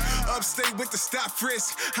cancer. Upstate with the stop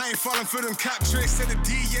frisk, I ain't falling for them cop tricks. Said the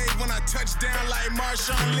DA when I touch down like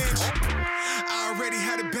Marshawn Lynch. I already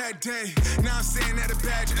had a bad day, now I'm saying that a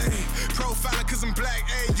badge A. Profiler cause I'm black,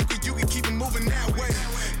 A. You can keep it moving that way.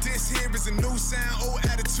 This here is a new sound, old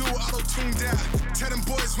attitude, auto-tuned out. Tell them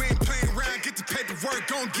boys we ain't playing around, get the paperwork,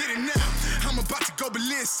 gon' get it now. I'm about to go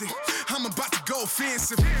ballistic, I'm about to go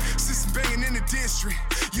offensive. System banging in the district,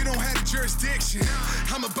 you don't have the jurisdiction.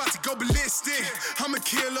 I'm about to go ballistic, I'ma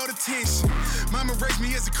kill all the tension. Mama raised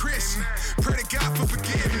me as a Christian, pray to God for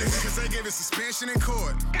forgiveness. Cause they gave us suspension in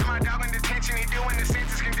court. Got my dog in detention, he doing the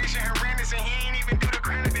sentence condition horrendous, and he ain't even do the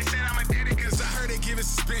crime that they said I'm a did it. Cause I heard they give us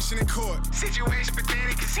suspension in court. Situation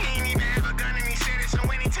pathetic, cause he ain't even have a gun and he said it, so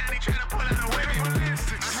anytime they try to pull out a weapon.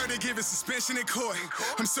 I heard they give us suspension in court.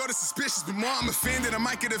 I'm sorta suspicious, but more I'm offended. I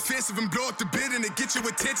might get offensive and blow up the building to get your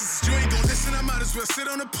attention. Since you ain't gon' listen, I might as well sit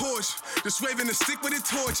on the porch, just waving a stick with a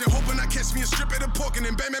torch and hoping I catch me a strip of the pork and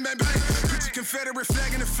then bang, bang, bang, bang. Put your Confederate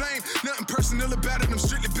flag in the flame. Nothing personal about it. I'm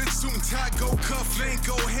strictly bitch suit and tie, gold cuff, lane,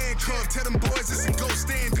 gold handcuff. Tell them boys it's a gold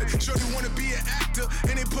standard. Sure they wanna be an actor,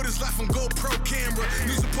 and they put his life on GoPro camera.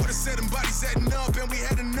 News reporters said them bodies adding up, and we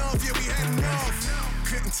had enough. Yeah, we had enough.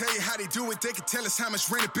 Couldn't tell you how they do it, they could tell us how much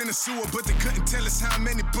rain up in the sewer, but they couldn't tell us how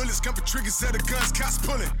many bullets come for triggers of the guns cops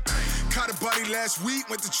pulling. Caught a body last week,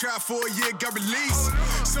 went to trial for a year, got released.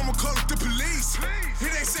 Someone called up the police,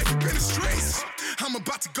 it ain't safe up in the streets. I'm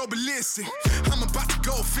about to go ballistic, I'm about to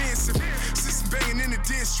go offensive. System banging in the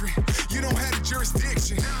district, you don't have the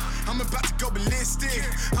jurisdiction. I'm about to go ballistic,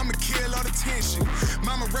 I'ma kill all the tension.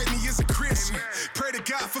 Mama raised me as a Christian, pray to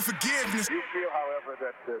God for forgiveness. You feel, however,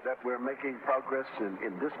 that we're making progress in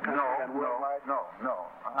this country and worldwide? No.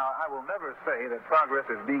 I will never say that progress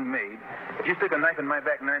is being made. If you stick a knife in my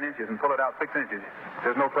back 9 inches and pull it out 6 inches,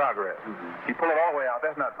 there's no progress. If you pull it all the way out,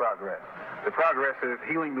 that's not progress. The progress is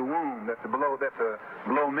healing the wound that's a blow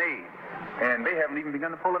made. And they haven't even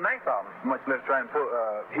begun to pull the knife out, much less try and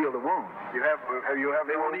heal the wound.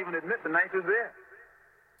 They won't even admit the knife is there.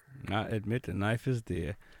 Not admit the knife is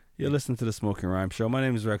there. You're listening to the Smoking Rhyme Show. My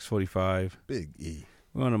name is Rex45. Big E.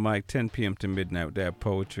 We're on the mic 10 p.m. to midnight with that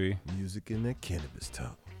poetry. Music and that cannabis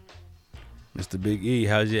talk. Mr. Big E,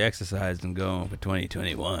 how's your exercising going for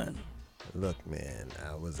 2021? Look, man,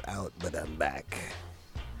 I was out, but I'm back.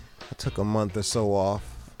 I took a month or so off,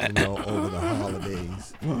 over the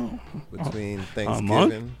holidays. Between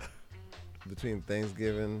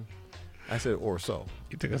Thanksgiving, I said or so.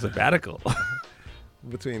 You took a sabbatical.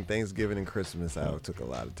 Between Thanksgiving and Christmas, I took a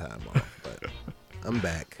lot of time off, but I'm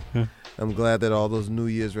back. I'm glad that all those New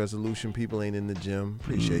Year's resolution people ain't in the gym.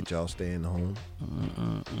 Appreciate y'all staying home.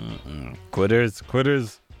 Quitters.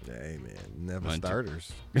 Hey, man, never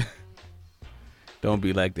starters. Don't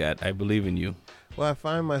be like that. I believe in you. Well, I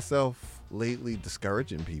find myself lately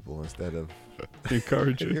discouraging people instead of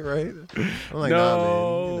encouraging. You're right. I'm like,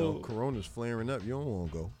 nah, man, Corona's flaring up. You don't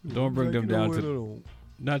want to go. Don't bring them down to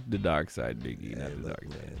not the dark side, Biggie. Not the dark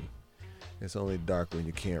side. It's only dark when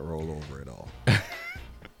you can't roll over at all.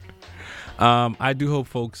 I do hope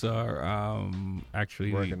folks are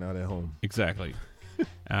actually working out at home. Exactly.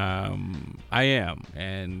 I am,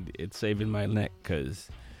 and it's saving my neck because.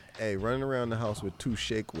 Hey, running around the house with 2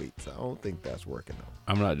 shake weights, I don't think that's working out.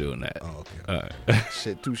 I'm not doing that. Oh,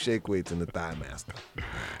 okay. 2 shake weights and the Thigh Master.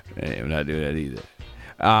 Hey, I'm not doing that either.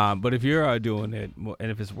 But if you're doing it,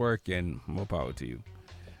 and if it's working, more power to you.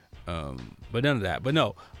 But none of that. But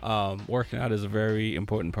no, working out is a very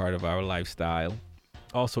important part of our lifestyle.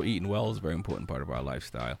 Also, eating well is a very important part of our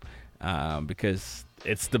lifestyle because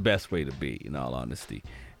it's the best way to be, in all honesty.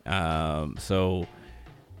 So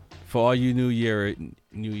for all you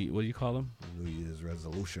what do you call them? New Year's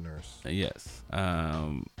resolutioners. Yes.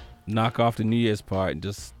 Knock off the New Year's part and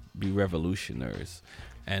just be revolutioners.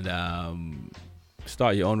 And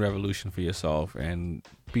start your own revolution for yourself and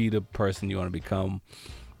be the person you want to become,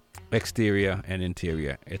 exterior and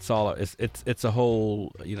interior. It's a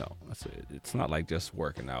whole, it's not like just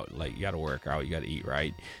working out. Like, you got to work out, you got to eat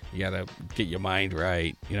right, you got to get your mind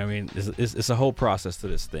right. You know what I mean? It's a whole process to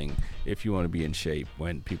this thing if you want to be in shape.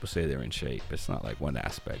 When people say they're in shape, it's not like one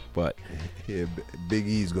aspect. But here, Big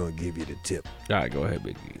E's going to give you the tip. All right, go ahead,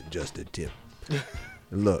 Big E. Just a tip.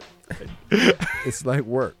 Look, it's like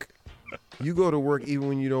work. You go to work even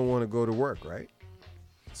when you don't want to go to work, right?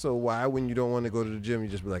 So why, when you don't want to go to the gym, you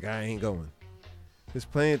just be like, I ain't going? There's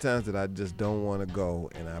plenty of times that I just don't want to go,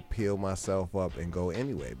 and I peel myself up and go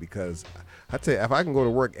anyway. Because I tell you, if I can go to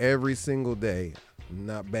work every single day,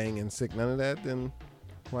 not banging sick, none of that, then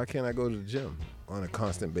why can't I go to the gym on a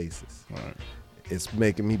constant basis? All right. It's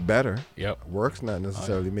making me better. Yep. Work's not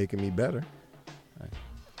necessarily making me better. Right.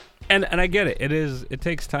 And I get it. It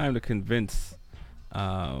takes time to convince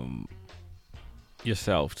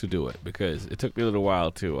yourself to do it, because it took me a little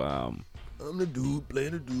while to I'm the dude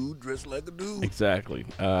playing a dude dressed like a dude. Exactly.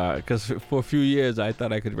 Because for a few years I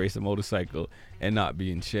thought I could race a motorcycle and not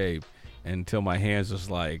be in shape until my hands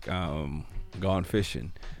was like gone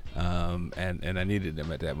fishing, and I needed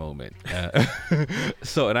them at that moment.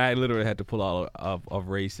 So, and I literally had to pull out of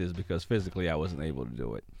races because physically I wasn't able to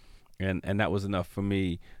do it, and that was enough for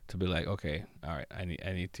me to be like, okay, all right, I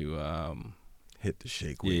need to hit the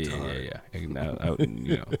shake weight hard.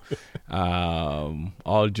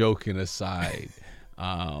 All joking aside,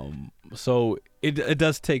 so it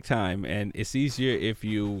does take time, and it's easier if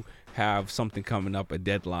you have something coming up, a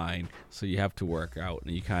deadline, so you have to work out,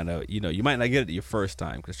 and you kind of, you might not get it your first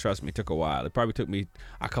time, because trust me, it took a while. It probably took me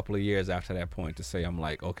a couple of years after that point to say, I'm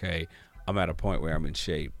like, okay, I'm at a point where I'm in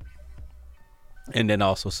shape, and then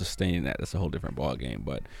also sustaining that's a whole different ball game.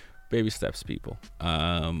 But baby steps, people.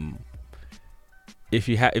 If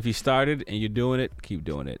you started and you're doing it, keep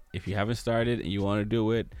doing it. If you haven't started and you want to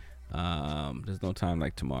do it, there's no time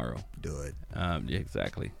like tomorrow. Do it. Yeah,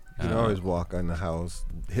 exactly. You can always walk in the house,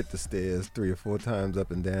 hit the stairs 3 or 4 times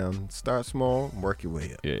up and down. Start small, work your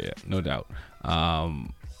way up. Yeah, no doubt.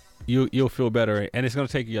 You'll feel better, and it's gonna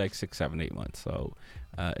take you like 6, 7, 8 months. So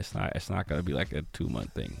it's not gonna be like a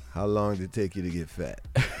 2-month thing. How long did it take you to get fat?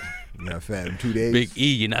 You got fat in 2 days? Big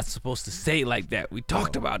E, you're not supposed to say it like that. We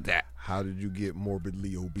talked about that. How did you get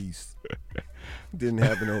morbidly obese? Didn't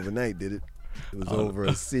happen overnight, did it? It was over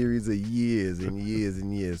a series of years and years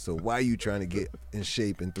and years. So why are you trying to get in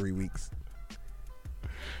shape in 3 weeks?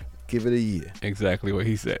 Give it a year. Exactly what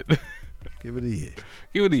he said. Give it a year.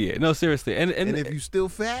 Give it a year. No, seriously. And if you still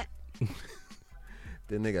fat,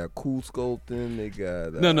 then they got cool sculpting. They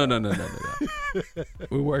got no.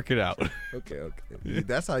 We work it out. Okay.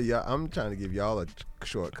 That's how I'm trying to give y'all a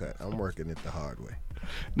shortcut. I'm working it the hard way.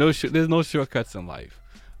 There's no shortcuts in life.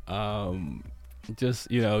 Just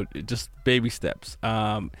baby steps.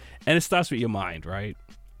 And it starts with your mind, right?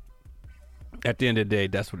 At the end of the day,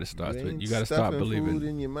 that's what it starts with. You got to start believing. Food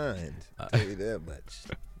in your mind. I'll tell you that much.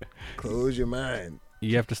 Close your mind.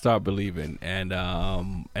 You have to start believing, and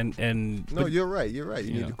no, you're right. You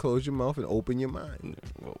need to close your mouth and open your mind.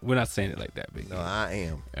 We're not saying it like that, Big. No, I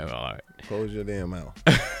am. All right. Close your damn mouth.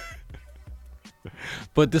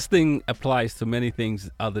 But this thing applies to many things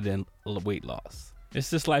other than weight loss. It's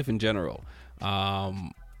just life in general.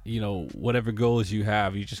 Whatever goals you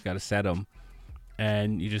have, you just got to set them,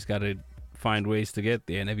 and you just got to find ways to get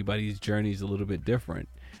there. And everybody's journey is a little bit different,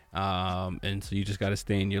 and so you just got to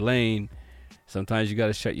stay in your lane. Sometimes you got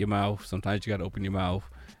to shut your mouth. Sometimes you got to open your mouth.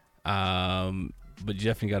 But you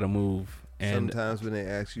definitely got to move. And sometimes when they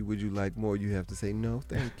ask you, would you like more, you have to say, no,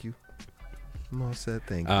 thank you. I'm all set,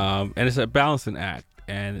 thank you. And it's a balancing act.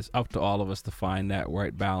 And it's up to all of us to find that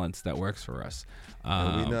right balance that works for us.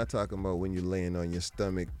 We're not talking about when you're laying on your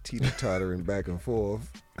stomach, teeter-tottering back and forth.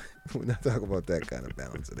 We're not talking about that kind of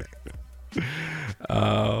balancing act.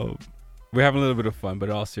 we're having a little bit of fun, but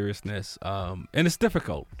in all seriousness, and it's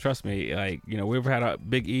difficult. Trust me. Like, you know, we've had a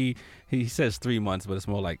Big E. He says 3 months, but it's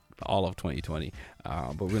more like all of 2020.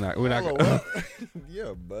 But we're not.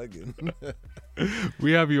 You're bugging.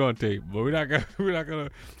 We have you on tape, but we're not gonna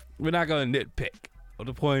nitpick. But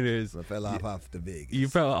the point is, I fell off the Vegas. You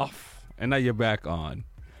fell off, and now you're back on.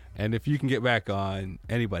 And if you can get back on,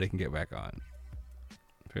 anybody can get back on.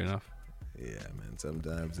 Fair enough. Yeah, man.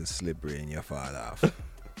 Sometimes it's slippery and you fall off.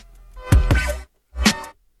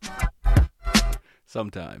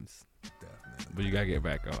 Sometimes. Definitely. But you gotta get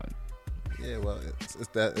back on. Yeah, well,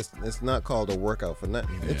 it's not called a workout for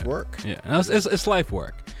nothing. Yeah. It's work. Yeah, and it's life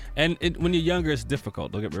work. And when you're younger, it's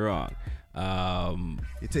difficult. Don't get me wrong.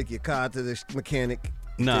 You take your car to the mechanic.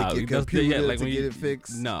 No, take your computer to get it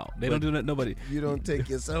fixed. No, they don't do that. Nobody. You don't take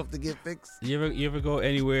yourself to get fixed. You ever go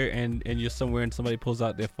anywhere and you're somewhere and somebody pulls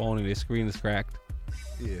out their phone and their screen is cracked?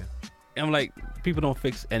 Yeah. I'm like, people don't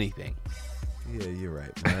fix anything. Yeah, you're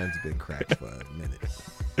right. Mine's been cracked for a minute,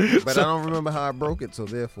 but I don't remember how I broke it, so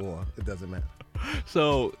therefore it doesn't matter.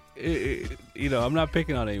 So I'm not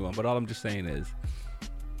picking on anyone, but all I'm just saying is,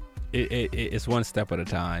 it's one step at a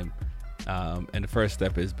time. And the first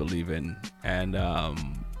step is believing, and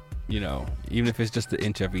even if it's just an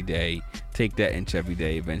inch every day, take that inch every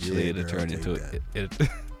day. Eventually, it'll turn into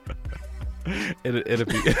it'll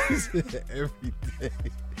be every day.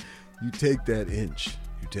 You take that inch,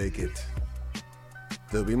 you take it.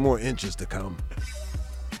 There'll be more inches to come.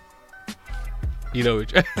 You know.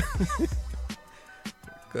 Go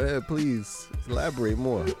ahead, please elaborate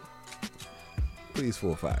more. Please,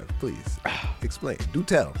 4-5. Please explain. Do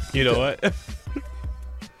tell. You know what? I'm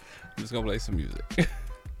just gonna play some music.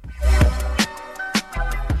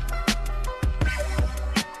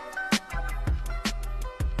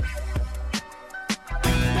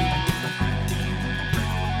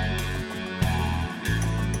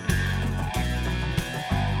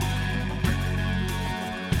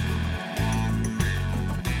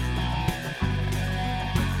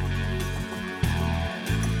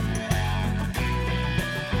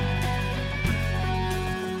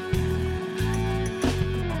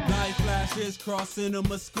 Crossing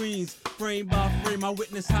my screens, frame by frame, I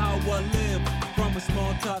witness how I live. From a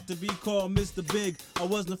small tot to be called Mr. Big, I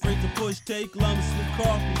wasn't afraid to push, take lumps with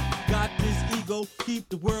coffee. Got this ego, keep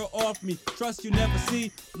the world off me. Trust you never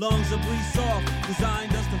see, lungs are breathe soft.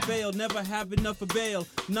 Designed us to fail, never have enough for bail.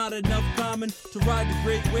 Not enough common to ride the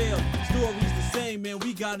great whale. Story's the same, man,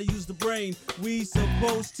 we gotta use the brain. We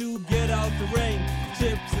supposed to get out the rain.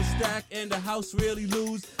 Chips are stacked and the house really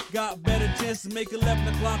lose. Got better chance to make 11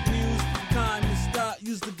 o'clock news. Time to stop,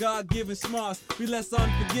 use the God-given smarts. Be less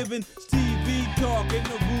unforgiving, it's TV talk. Ain't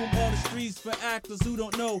no room on the streets for actors who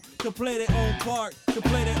don't know to play their own part, to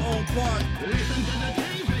play their own part. Listen to the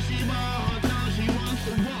things she wants, now she wants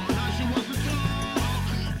to walk, now she wants to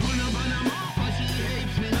talk. Put up on her mouth, but she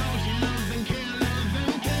hates me, now she loves and care, loves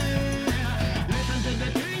and care. Listen to the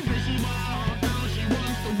things that she wants, now she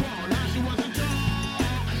wants to walk, now she wants to talk.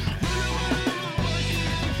 Put up on her mouth, but she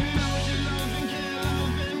hates me, now she loves and care,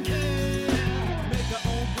 loves and care. Make her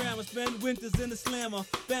own grammar, spend winters in the slammer.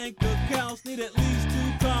 Bank accounts need at least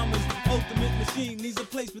 2 commas. Ultimate machine needs a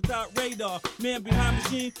place without radar. Man behind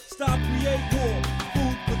machine, stop, create war.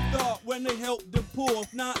 Food for thought when they help the poor.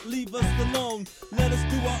 If not, leave us alone. Let us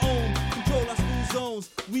do our own, control our school zones.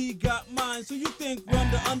 We got minds, so you think run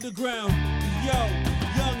the underground. Yo,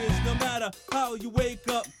 youngins, no matter how you wake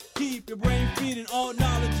up, keep your brain feeding all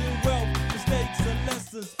knowledge and wealth. Mistakes are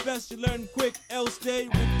lessons, best you learn quick, else they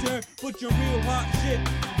return. Put your real hot shit,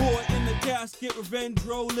 boy in the casket, revenge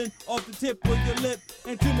rolling off the tip of your lip.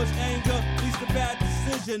 And too much anger leads to bad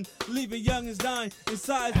decision, leaving youngins dying in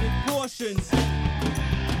seismic portions.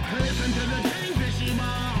 Listen to the things that she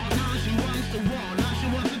wants, now she wants to walk, now she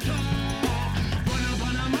wants to talk. Put up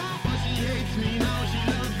on her mouth, but she hates me, now she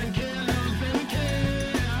loves and care, loves and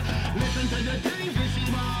care. Listen to the things that she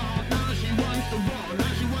wants, now she wants to walk,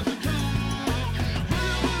 now she wants to talk. Put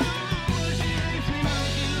up on her mouth, but she hates me, now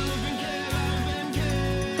she loves and care, loves and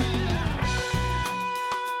care.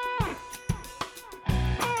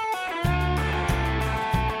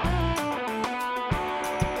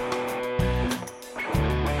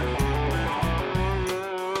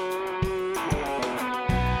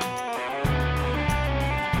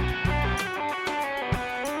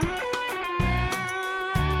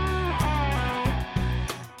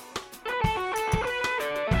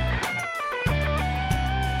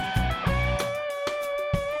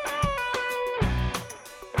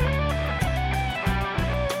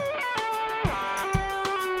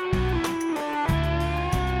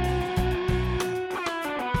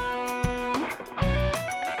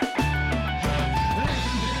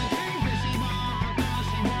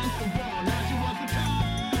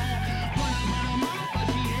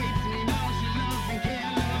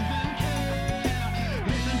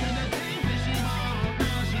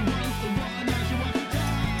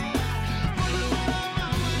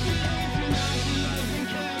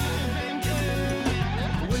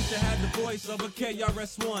 face of a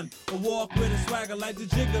KRS-One. A walk with a swagger like the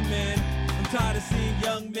Jigga Man. I'm tired of seeing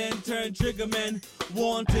young men turn trigger men.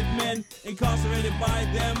 Wanted men incarcerated by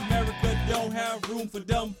them. America don't have room for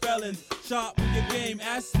dumb felons. Sharpen your game,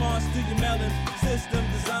 ass smart, still your melon. System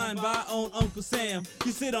designed by own Uncle Sam.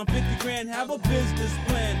 You sit on 50 grand, have a business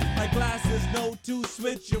plan. Like glasses, no to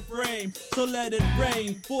switch your frame. So let it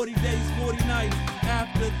rain, 40 days, 40 nights.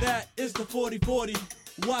 After that, it's the 40-40.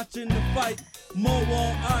 Watching the fight, mow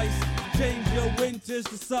on ice. Change your winters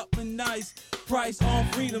to something nice. Price on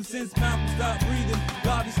freedom since Malcolm stopped breathing.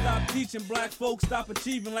 Bobby stopped teaching, black folks stop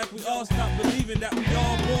achieving. Like we all stop believing that we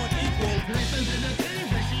all born equal. Listen to the things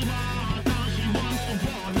that she wants. Now she wants to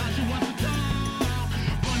war, now she wants to talk.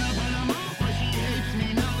 Burn her mouth, but she hates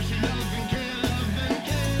me. Now she loves and cares.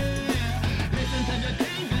 Listen to the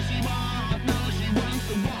things that she wants. Now she wants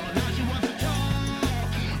to war, now she wants to talk.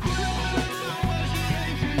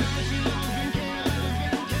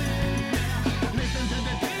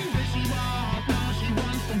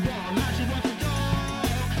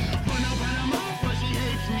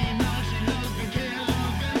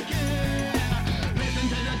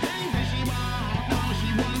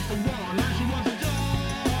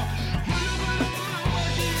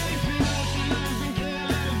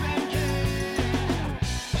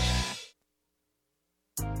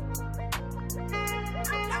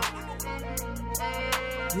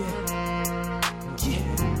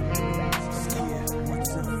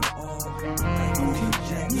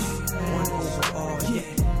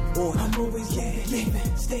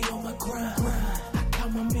 Stay on my grind. I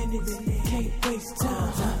count my minutes, can't waste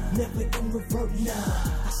time. Never in revert, nah.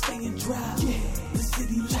 I stay and drive. The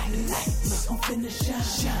city lights, I'm finna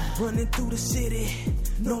shine. Running through the city,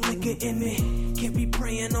 no liquor in me. Can't be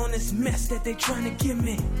praying on this mess that they trying to give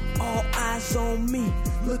me. All eyes on me,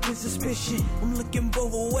 looking suspicious. I'm looking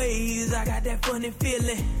both ways, I got that funny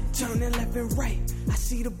feeling. Turning left and right, I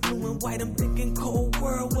see the blue and white. I'm thinking cold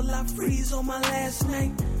world, will I freeze on my last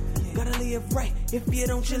night? Gotta live right, if you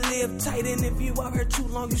don't, you live tight. And if you out here too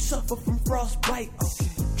long, you suffer from frostbite.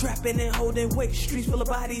 Trapping and holding weight, streets full of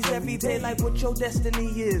bodies every day. Like what your destiny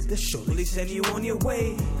is, they surely send you on your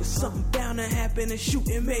way. Cause something bound to happen, and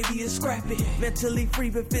shooting maybe it's scrapping. Mentally free,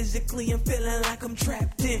 but physically I'm feeling like I'm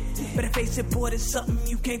trapped in. Better face it, boy, it's something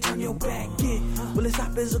you can't turn your back in. Well, this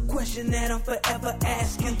hop is a question that I'm forever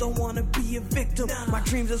asking. Don't wanna be a victim, my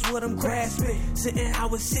dreams is what I'm grasping. Sitting out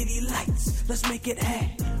with city lights, let's make it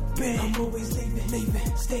happen. I'm always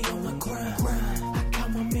leaving, stay on my grind. I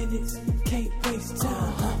count my minutes, can't waste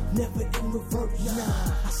time. Never in revert,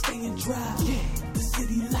 nah. I stay and drive. The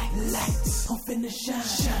city lights, I'm finna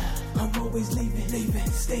shine. I'm always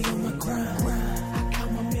leaving, stay on my grind. I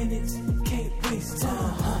count my minutes, can't waste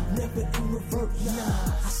time. Never in revert, nah.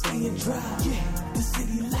 I stay and drive. The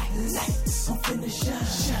city lights, I'm finna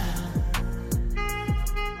shine.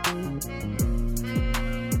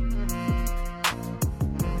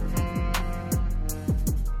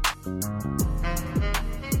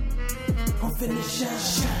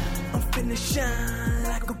 I'm finna shine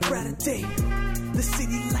like a brighter day. The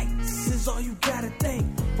city lights is all you gotta think.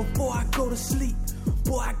 Before I go to sleep,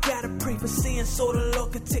 boy, I gotta pray for sin so the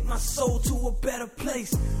Lord could take my soul to a better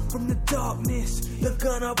place. From the darkness, the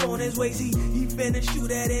gun up on his waist. He finna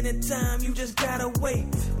shoot at any time, you just gotta wait.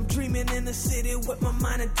 I'm dreaming in the city with my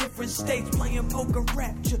mind in different states. Playing poker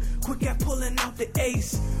rapture, quick at pulling out the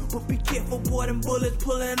ace. But be careful, boy, them bullets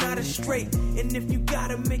pulling out it straight. And if you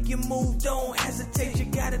gotta make your move, don't hesitate. You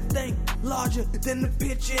gotta think larger than the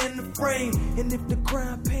picture in the frame. And if the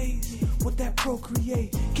crime pays, what that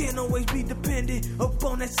procreate? Can't always be dependent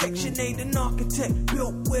upon that Section 8. An architect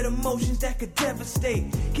built with emotions that could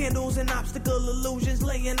devastate. Candles and obstacle illusions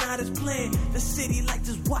laying out his plan. The city lights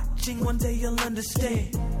is watching, one day you'll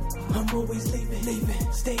understand. I'm always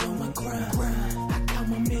leaving, stay on my grind. I count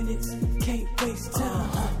my minutes, can't waste time.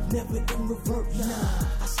 Never in revert, nah.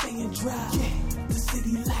 I stay and drive. The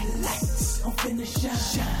city lights, I'm finna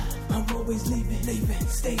shine. I'm always leaving,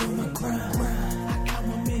 stay on my grind. I count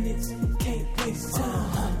my minutes, can't waste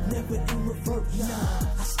time. Never in revert, nah.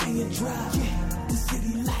 I stay and drive. The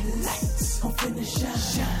city lights, I'm finna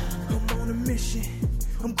shine. I'm on a mission,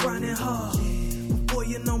 I'm grinding hard. Before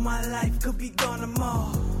you know, my life could be gone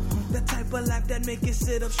tomorrow. The type of life that make you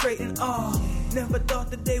sit up straight and all. Never thought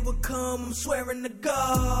the day would come, I'm swearing to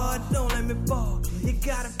God. Don't let me fall, you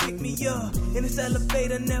gotta pick me up. In this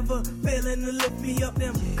elevator, never failing to lift me up.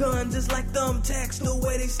 Them guns is like thumbtacks, the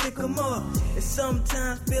way they stick them up. And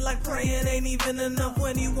sometimes feel like praying ain't even enough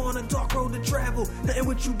when you want a dark road to travel. Nothing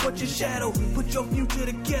with you but your shadow. Put your future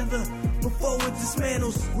together before it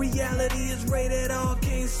dismantles. Reality is rated R,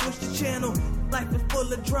 can't switch the channel. Life is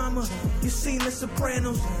full of drama. You seen The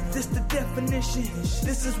Sopranos. This the definition.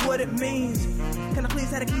 This is what it means. Can I please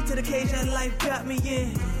have the key to the cage that life got me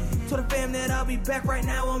in? To the fam that I'll be back right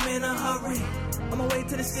now. I'm in a hurry. On my way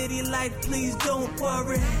to the city life. Please don't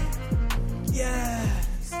worry.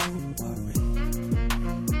 Yes. Don't worry.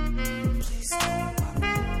 Please don't worry.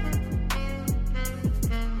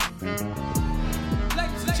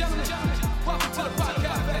 Ladies and gentlemen, welcome to the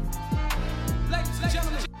podcast. Ladies and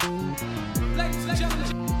gentlemen. Ladies and gentlemen,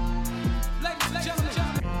 ladies and gentlemen,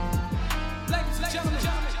 ladies and gentlemen,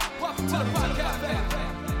 welcome to the podcast.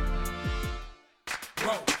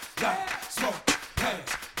 Roll, light, smoke, hey,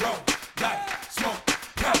 roll, light, smoke,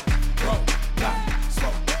 hey, roll, light,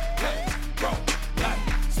 smoke, hey, roll, light,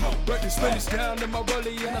 smoke. Break the Spanish down to my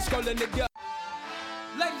rollie and I'm scrolling the gut.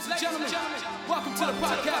 Ladies and gentlemen, welcome to the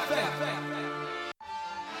podcast.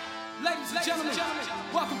 Ladies and gentlemen,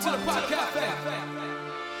 welcome to the podcast.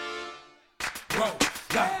 Roll,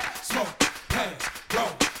 light, smoke, hey, roll,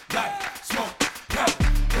 light, smoke, hey,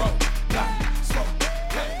 roll, light, smoke,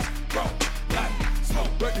 hey, roll, light,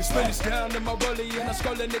 smoke. Break the Spanish down to my rollie and I'm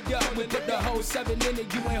scrolling it up. We put the whole 7 in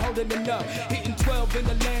it, you ain't holding enough. Hitting 12 in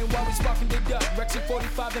the lane while we sparking it up. Rex at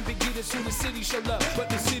 45 and Big Eaters who the city show love. But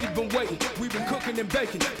the city been waiting, we been cooking and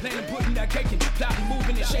baking. Planning, putting that cake in, plotting,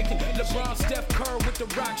 moving and shaking. LeBron, Steph Curry with the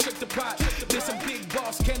rock, shake the pot. There's some big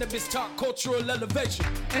boss cannabis talk, cultural elevation.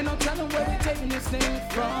 Ain't no telling where we taking this thing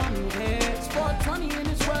from here. It's 420 in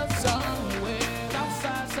this world somewhere.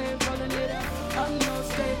 Outside, say rolling it up. Up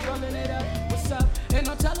north, stay rolling it up. What's up? Ain't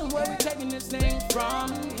no telling where we taking this thing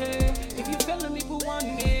from here. If you feeling me, put one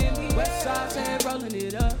in me. West side, stay rolling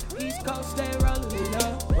it up. East coast, stay rolling it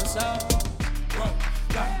up. What's up? Roll,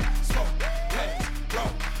 light, smoke, hey,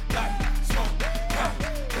 roll, light, smoke, hey,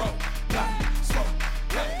 roll, light, smoke,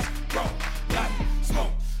 hey, roll, light,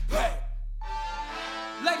 smoke, hey.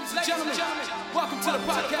 Ladies and gentlemen, welcome to the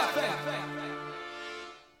podcast.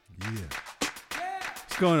 Yeah.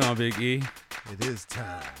 What's going on, Big E? It is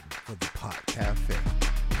time for the Pot Cafe.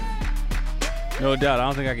 No doubt. I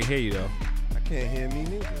don't think I can hear you, though. I can't hear me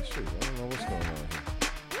neither. Shoot, I don't know what's going on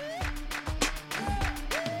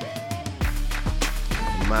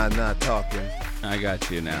here. Am I not talking? I got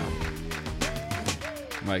you now.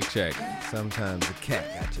 Mic check. Sometimes the cat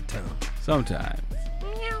got your tongue. Sometimes.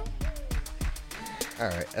 All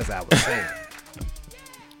right, as I was saying.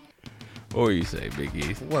 What you say, Big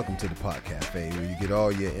E? Welcome to the Pot Cafe, where you get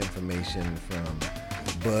all your information from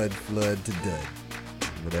bud, flood to dud,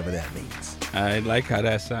 whatever that means. I like how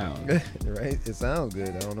that sounds. Right? It sounds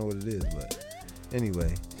good. I don't know what it is, but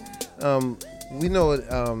anyway. We know it,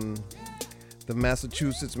 the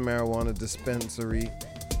Massachusetts Marijuana Dispensary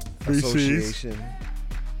Association.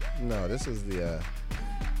 No, this is the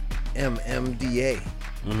MMDA,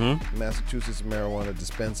 Massachusetts Marijuana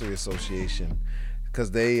Dispensary Association, because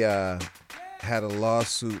they had a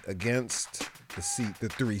lawsuit against the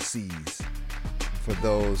 3 C's. For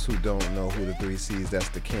those who don't know who the 3 C's, that's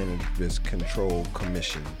the Cannabis Control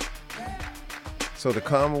Commission. So the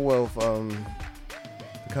Commonwealth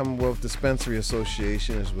Dispensary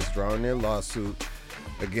Association is withdrawing their lawsuit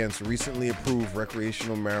against recently approved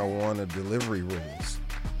recreational marijuana delivery rules.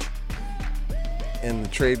 And the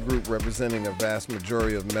trade group representing a vast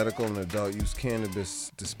majority of medical and adult use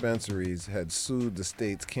cannabis dispensaries had sued the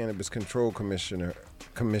state's Cannabis Control Commission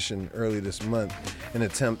early this month in an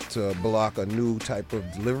attempt to block a new type of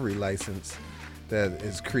delivery license that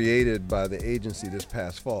is created by the agency this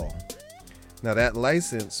past fall. Now that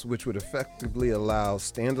license, which would effectively allow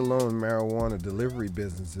standalone marijuana delivery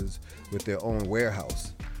businesses with their own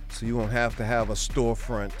warehouse, so you won't have to have a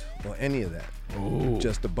storefront or any of that. Ooh.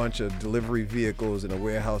 Just a bunch of delivery vehicles and a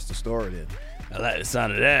warehouse to store it in. I like the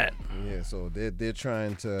sound of that. Yeah, so they're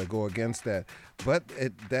trying to go against that, but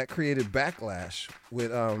that created backlash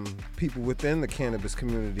with people within the cannabis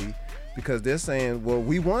community, because they're saying, well,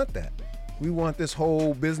 we want that. We want this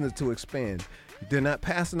whole business to expand. They're not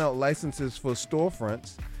passing out licenses for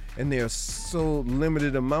storefronts, and there's so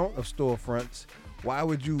limited amount of storefronts. Why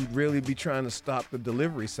would you really be trying to stop the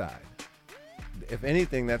delivery side? If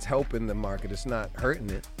anything, that's helping the market. It's not hurting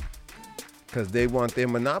it, because they want their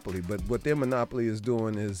monopoly. But what their monopoly is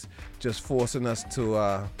doing is just forcing us to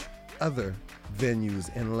other venues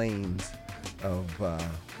and lanes of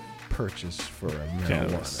purchase for marijuana.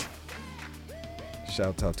 Cannabis.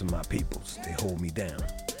 Shout out to my peoples. They hold me down.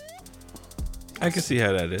 I can see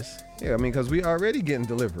how that is. Yeah, I mean, because we already getting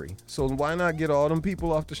delivery. So why not get all them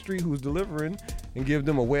people off the street who's delivering and give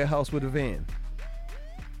them a warehouse with a van?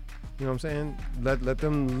 You know what I'm saying? Let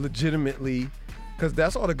them legitimately, because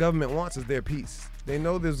that's all the government wants is their piece. They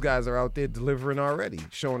know those guys are out there delivering already,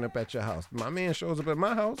 showing up at your house. My man shows up at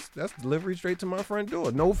my house, that's delivery straight to my front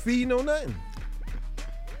door. No fee, no nothing.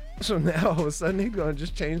 So now all of a sudden they're going to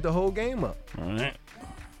just change the whole game up. All right.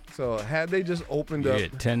 So had they just opened up. Yeah,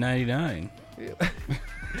 1099. Yeah.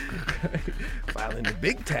 Filing the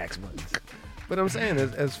big tax monies. But I'm saying,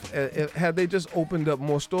 as had they just opened up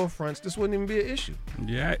more storefronts, this wouldn't even be an issue.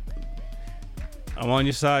 Yeah. I'm on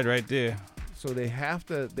your side right there. So they have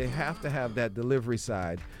to have that delivery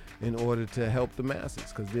side in order to help the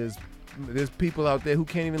masses, because there's people out there who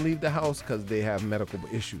can't even leave the house because they have medical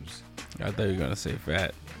issues. I thought you were gonna say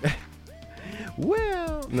fat.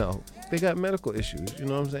 Well, no, they got medical issues. You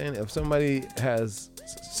know what I'm saying? If somebody has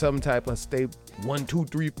some type of stage 1, 2,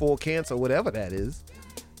 3, 4 cancer, whatever that is,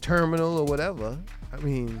 terminal or whatever, I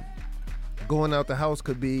mean, going out the house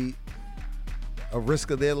could be a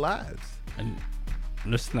risk of their lives. And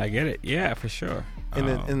listen, I get it. Yeah, for sure. And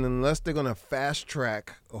unless they're gonna fast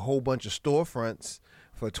track a whole bunch of storefronts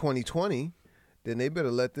for 2020, then they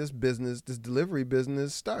better let this delivery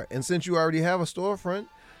business start. And since you already have a storefront,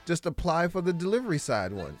 just apply for the delivery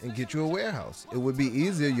side one and get you a warehouse. It would be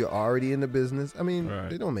easier. You're already in the business. I mean,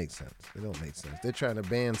 They don't make sense. They're trying to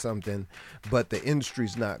ban something, but the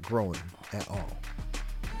industry's not growing at all.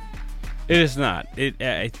 It is not. It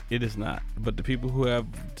is not. But the people who have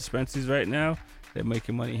dispensaries right now, they're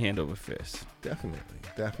making money hand over fist. Definitely.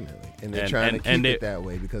 And they're trying to keep it that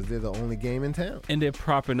way because they're the only game in town. And they're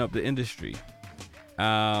propping up the industry,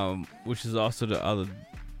 which is also the other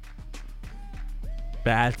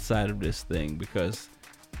bad side of this thing, because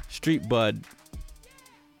street bud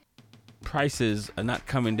prices are not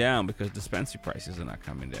coming down because dispensary prices are not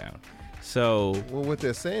coming down. So, well, what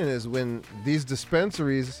they're saying is when these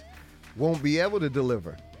dispensaries won't be able to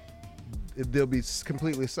deliver, they'll be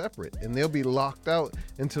completely separate and they'll be locked out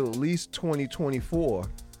until at least 2024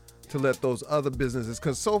 to let those other businesses,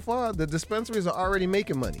 because so far the dispensaries are already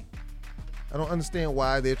making money. I don't understand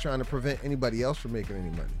why they're trying to prevent anybody else from making any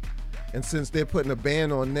money. And since they're putting a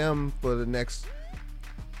ban on them for the next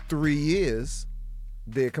 3 years,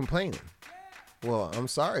 they're complaining. Well, I'm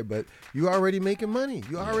sorry, but you already making money.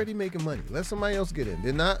 Let somebody else get in.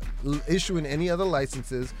 They're not issuing any other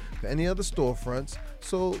licenses for any other storefronts.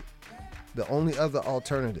 So the only other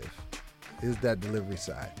alternative is that delivery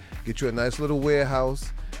side. Get you a nice little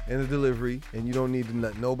warehouse and a delivery, and you don't need to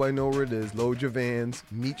let nobody know where it is. Load your vans,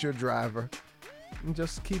 meet your driver, and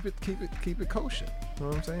just keep it kosher. You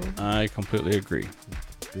know what I'm saying? I completely agree.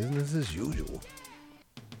 Business as usual.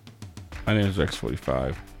 My name is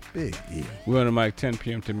Rex45. Big E. We're on the mic 10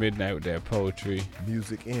 p.m. to midnight with that poetry,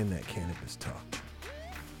 music, and that cannabis talk.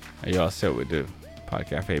 And y'all said we do. Pod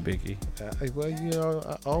Cafe, Big E. Well, you know,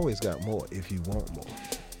 I always got more if you want more.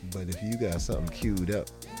 But if you got something queued up.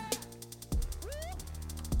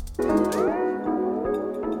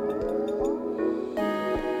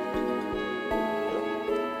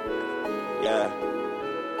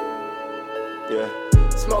 Yeah.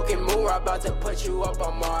 Smoking moon, I'm about to put you up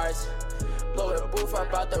on Mars. Blow the booth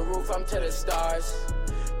up out the roof, I'm to the stars.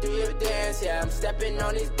 Do your dance, yeah, I'm stepping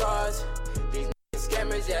on these bars. These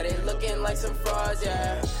scammers, yeah, they looking like some frauds,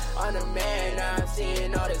 yeah. I'm the man, now I'm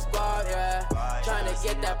seeing all this bar, yeah. Trying to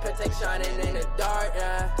get that Patek shining in the dark,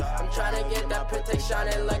 yeah. I'm trying to get that Patek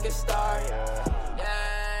shining like a star.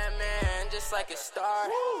 Yeah, man, just like a star.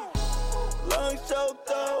 Lungs choked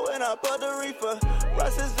up when I bought the reefer.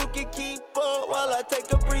 Ross Suzuki keep up while I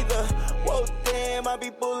take a breather. Whoa, damn, I be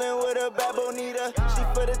bullin' with a bad bonita. She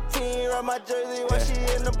for the team, ride my jersey while she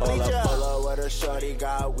in the bleacher. Pull up with her shorty,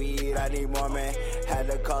 got weed, I need more, man. Had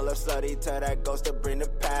to call her slutty, tell that ghost to bring the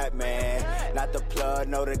pat, man. Not the plug,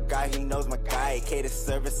 know the guy, he knows my guy. Cater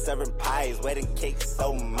service, serving pies, wedding cake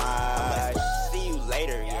so much. See you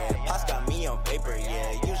later, yeah. Pops got me on paper,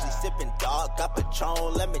 yeah. Usually sipping dog, got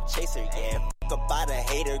Patron, lemon chaser, yeah. Fuck about a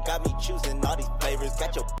hater, got me choosing all these flavors.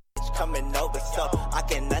 Got your bitch coming over, so I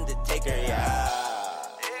can undertake her, yeah.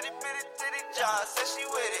 Itty bitty titty John said she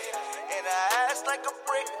with it. And I ass like a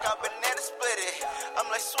brick, got banana split it. I'm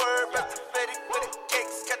like swerve at the Fetty with the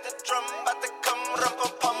cakes. Got the drum, about to come, rum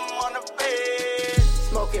pum on the bed.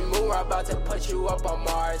 Smoking moon, I'm about to put you up on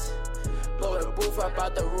Mars. Blow the booth up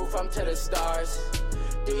out the roof, I'm to the stars.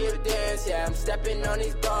 Do your dance, yeah, I'm stepping on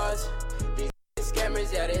these bars.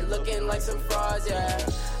 Scammers, yeah, they looking like some frauds, yeah.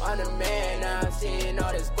 I'm the man, now I'm seeing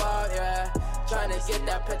all this bar, yeah. Trying to get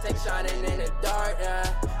that Patek shining in the dark,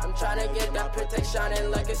 yeah. I'm trying to get that Patek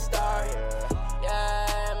shining like a star,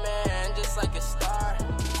 yeah, man, just just like a star.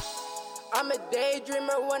 I'm a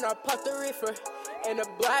daydreamer when I puff the reefer. In a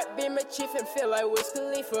black Beamer chief and feel like Wiz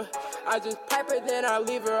Khalifa. I just pipe her, then I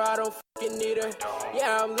leave her, I don't fucking need her.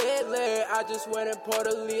 Yeah, I'm lit, I just went and poured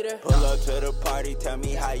a liter. Pull up to the party, tell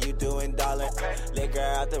me how you doing, darling. Liquor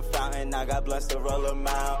out the fountain, I got blessed to roll a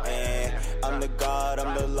mountain. I'm the God,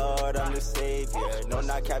 I'm the Lord, I'm the Savior. No,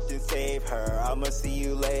 not Captain, save her, I'ma see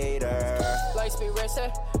you later. Light speed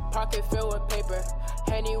racer, pocket filled with paper.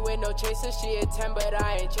 Henny with no chaser, she a 10 but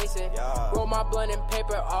I ain't chasing. Roll my blunt and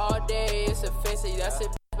paper all day, it's offensive. That's it,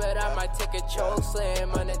 but I might take a choke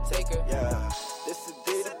slam, Undertaker. Yeah, this is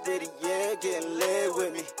Diddy, yeah, getting lit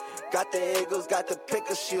with me. Got the Eagles, got the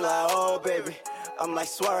pickles, she like, oh baby. I'm like,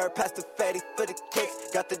 swerve past the fatty for the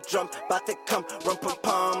kicks. Got the drum, bout to come, rum pum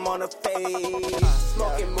pum on her face.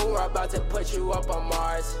 Smoking moon, I'm about to put you up on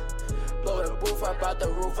Mars. Blow the booth up out the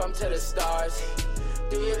roof, I'm to the stars.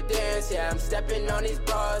 Do your dance, yeah, I'm stepping on these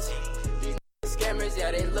bras. These scammers,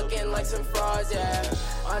 yeah, they looking like some frauds, yeah.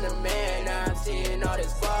 I'm the man, now I'm seeing all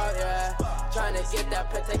this fraud, yeah. Trying to get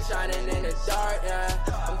that Patek shining in the dark, yeah.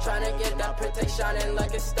 I'm trying to get that Patek shining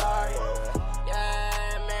like a star.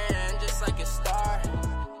 Yeah, man, just like a star.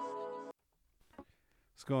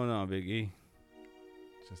 What's going on, Big E?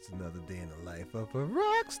 Just another day in the life of a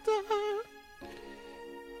rock star.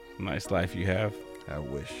 Nice life you have. I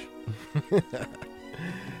wish.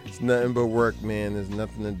 It's nothing but work, man. There's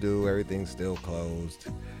nothing to do. Everything's still closed.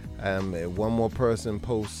 If one more person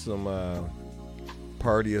posts some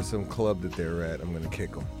party or some club that they're at, I'm gonna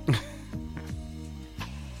kick them.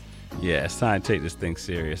 Yeah, it's time to take this thing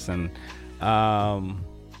serious and get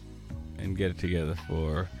it together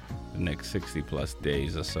for the next 60 plus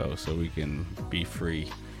days or so we can be free.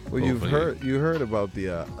 Well, you heard about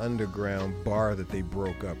the underground bar that they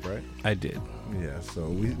broke up, right? I did. Yeah, so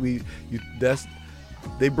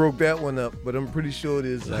they broke that one up, but I'm pretty sure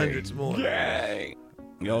there's hundreds more. Gang.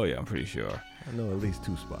 Oh yeah, I'm pretty sure. I know at least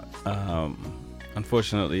 2 spots.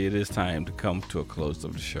 Unfortunately, it is time to come to a close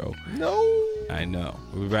of the show. No. I know.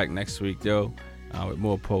 We'll be back next week, though, with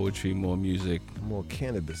more poetry, more music. More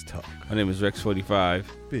cannabis talk. My name is Rex45.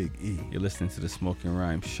 Big E. You're listening to the Smoking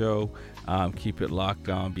Rhyme Show. Keep it locked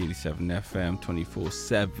on B87 FM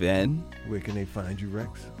 24/7. Where can they find you,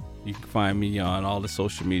 Rex? You can find me on all the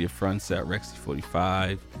social media fronts at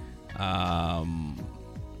Rexy45.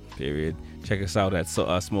 Period. Check us out at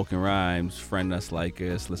Smoking Rhymes. Friend us, like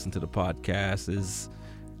us, listen to the podcasts.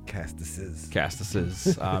 Castices.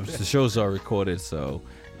 The shows are recorded, so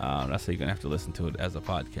that's how you're going to have to listen to it as a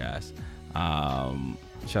podcast.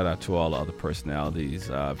 Shout out to all the other personalities,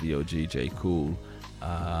 VOG, J. Cool,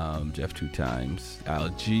 Jeff 2 times, Al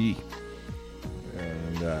G.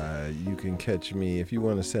 And you can catch me, if you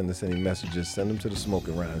want to send us any messages, send them to the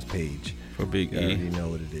Smoking Rhymes page. For Big E. You already know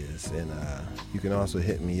what it is. And you can also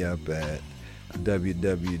hit me up at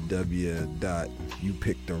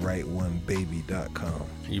www.youpicktherightOnebaby.com.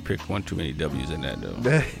 You picked one too many W's in that,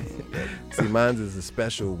 though. See, mine's is a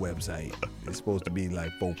special website. It's supposed to be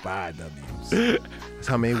like 4-5 W's. That's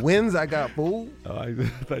how many wins I got, fool. Oh, I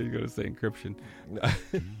thought you were going to say encryption.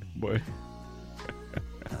 Boy.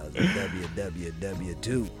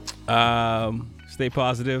 www2. Stay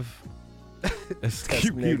positive.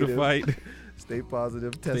 Keep you to fight. Stay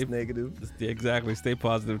positive, test negative. Exactly. Stay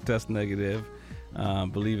positive, test negative.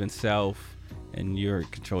 Believe in self, and you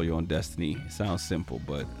control your own destiny. It sounds simple,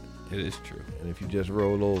 but it is true. And if you just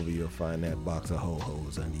roll over, you'll find that box of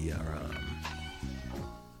ho-hos under your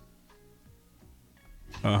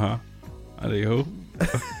arm. Are they who?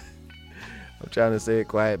 I'm trying to say it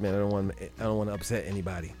quiet, man. I don't want to upset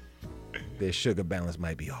anybody. Their sugar balance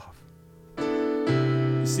might be off.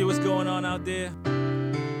 You see what's going on out there?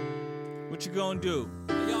 What you gonna do?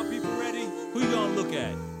 Are y'all people ready? Who you gonna look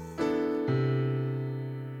at?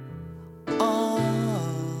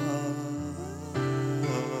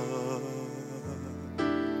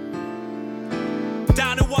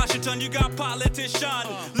 Down in Washington, you got politician,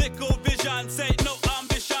 liquor vision, say no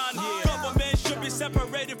ambition. Government should be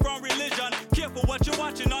separated from religion. Careful what you're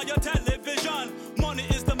watching on your television. Money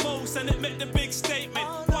is the most, and it make the big statement.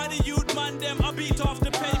 Why the youth man them are beat off the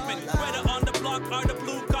pavement? Whether on the block or the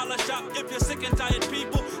blue collar shop. If you're sick and tired,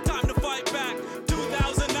 people, time to fight back.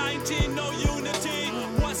 2019, no unity.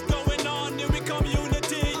 What's going on? Here we come,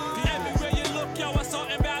 unity. Everywhere you look, yo,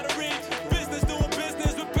 assault and battery. Business doing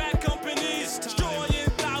business with bad companies. Destroying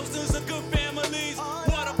thousands of good families.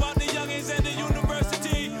 What about the youngins and the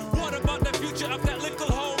university? What about the future of that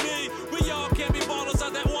little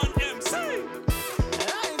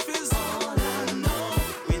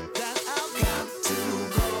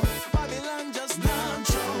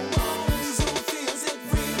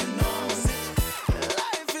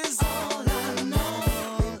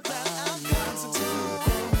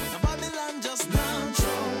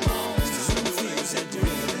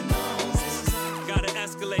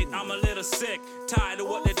little sick. Tired of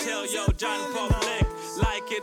what they tell yo, John Public. Like it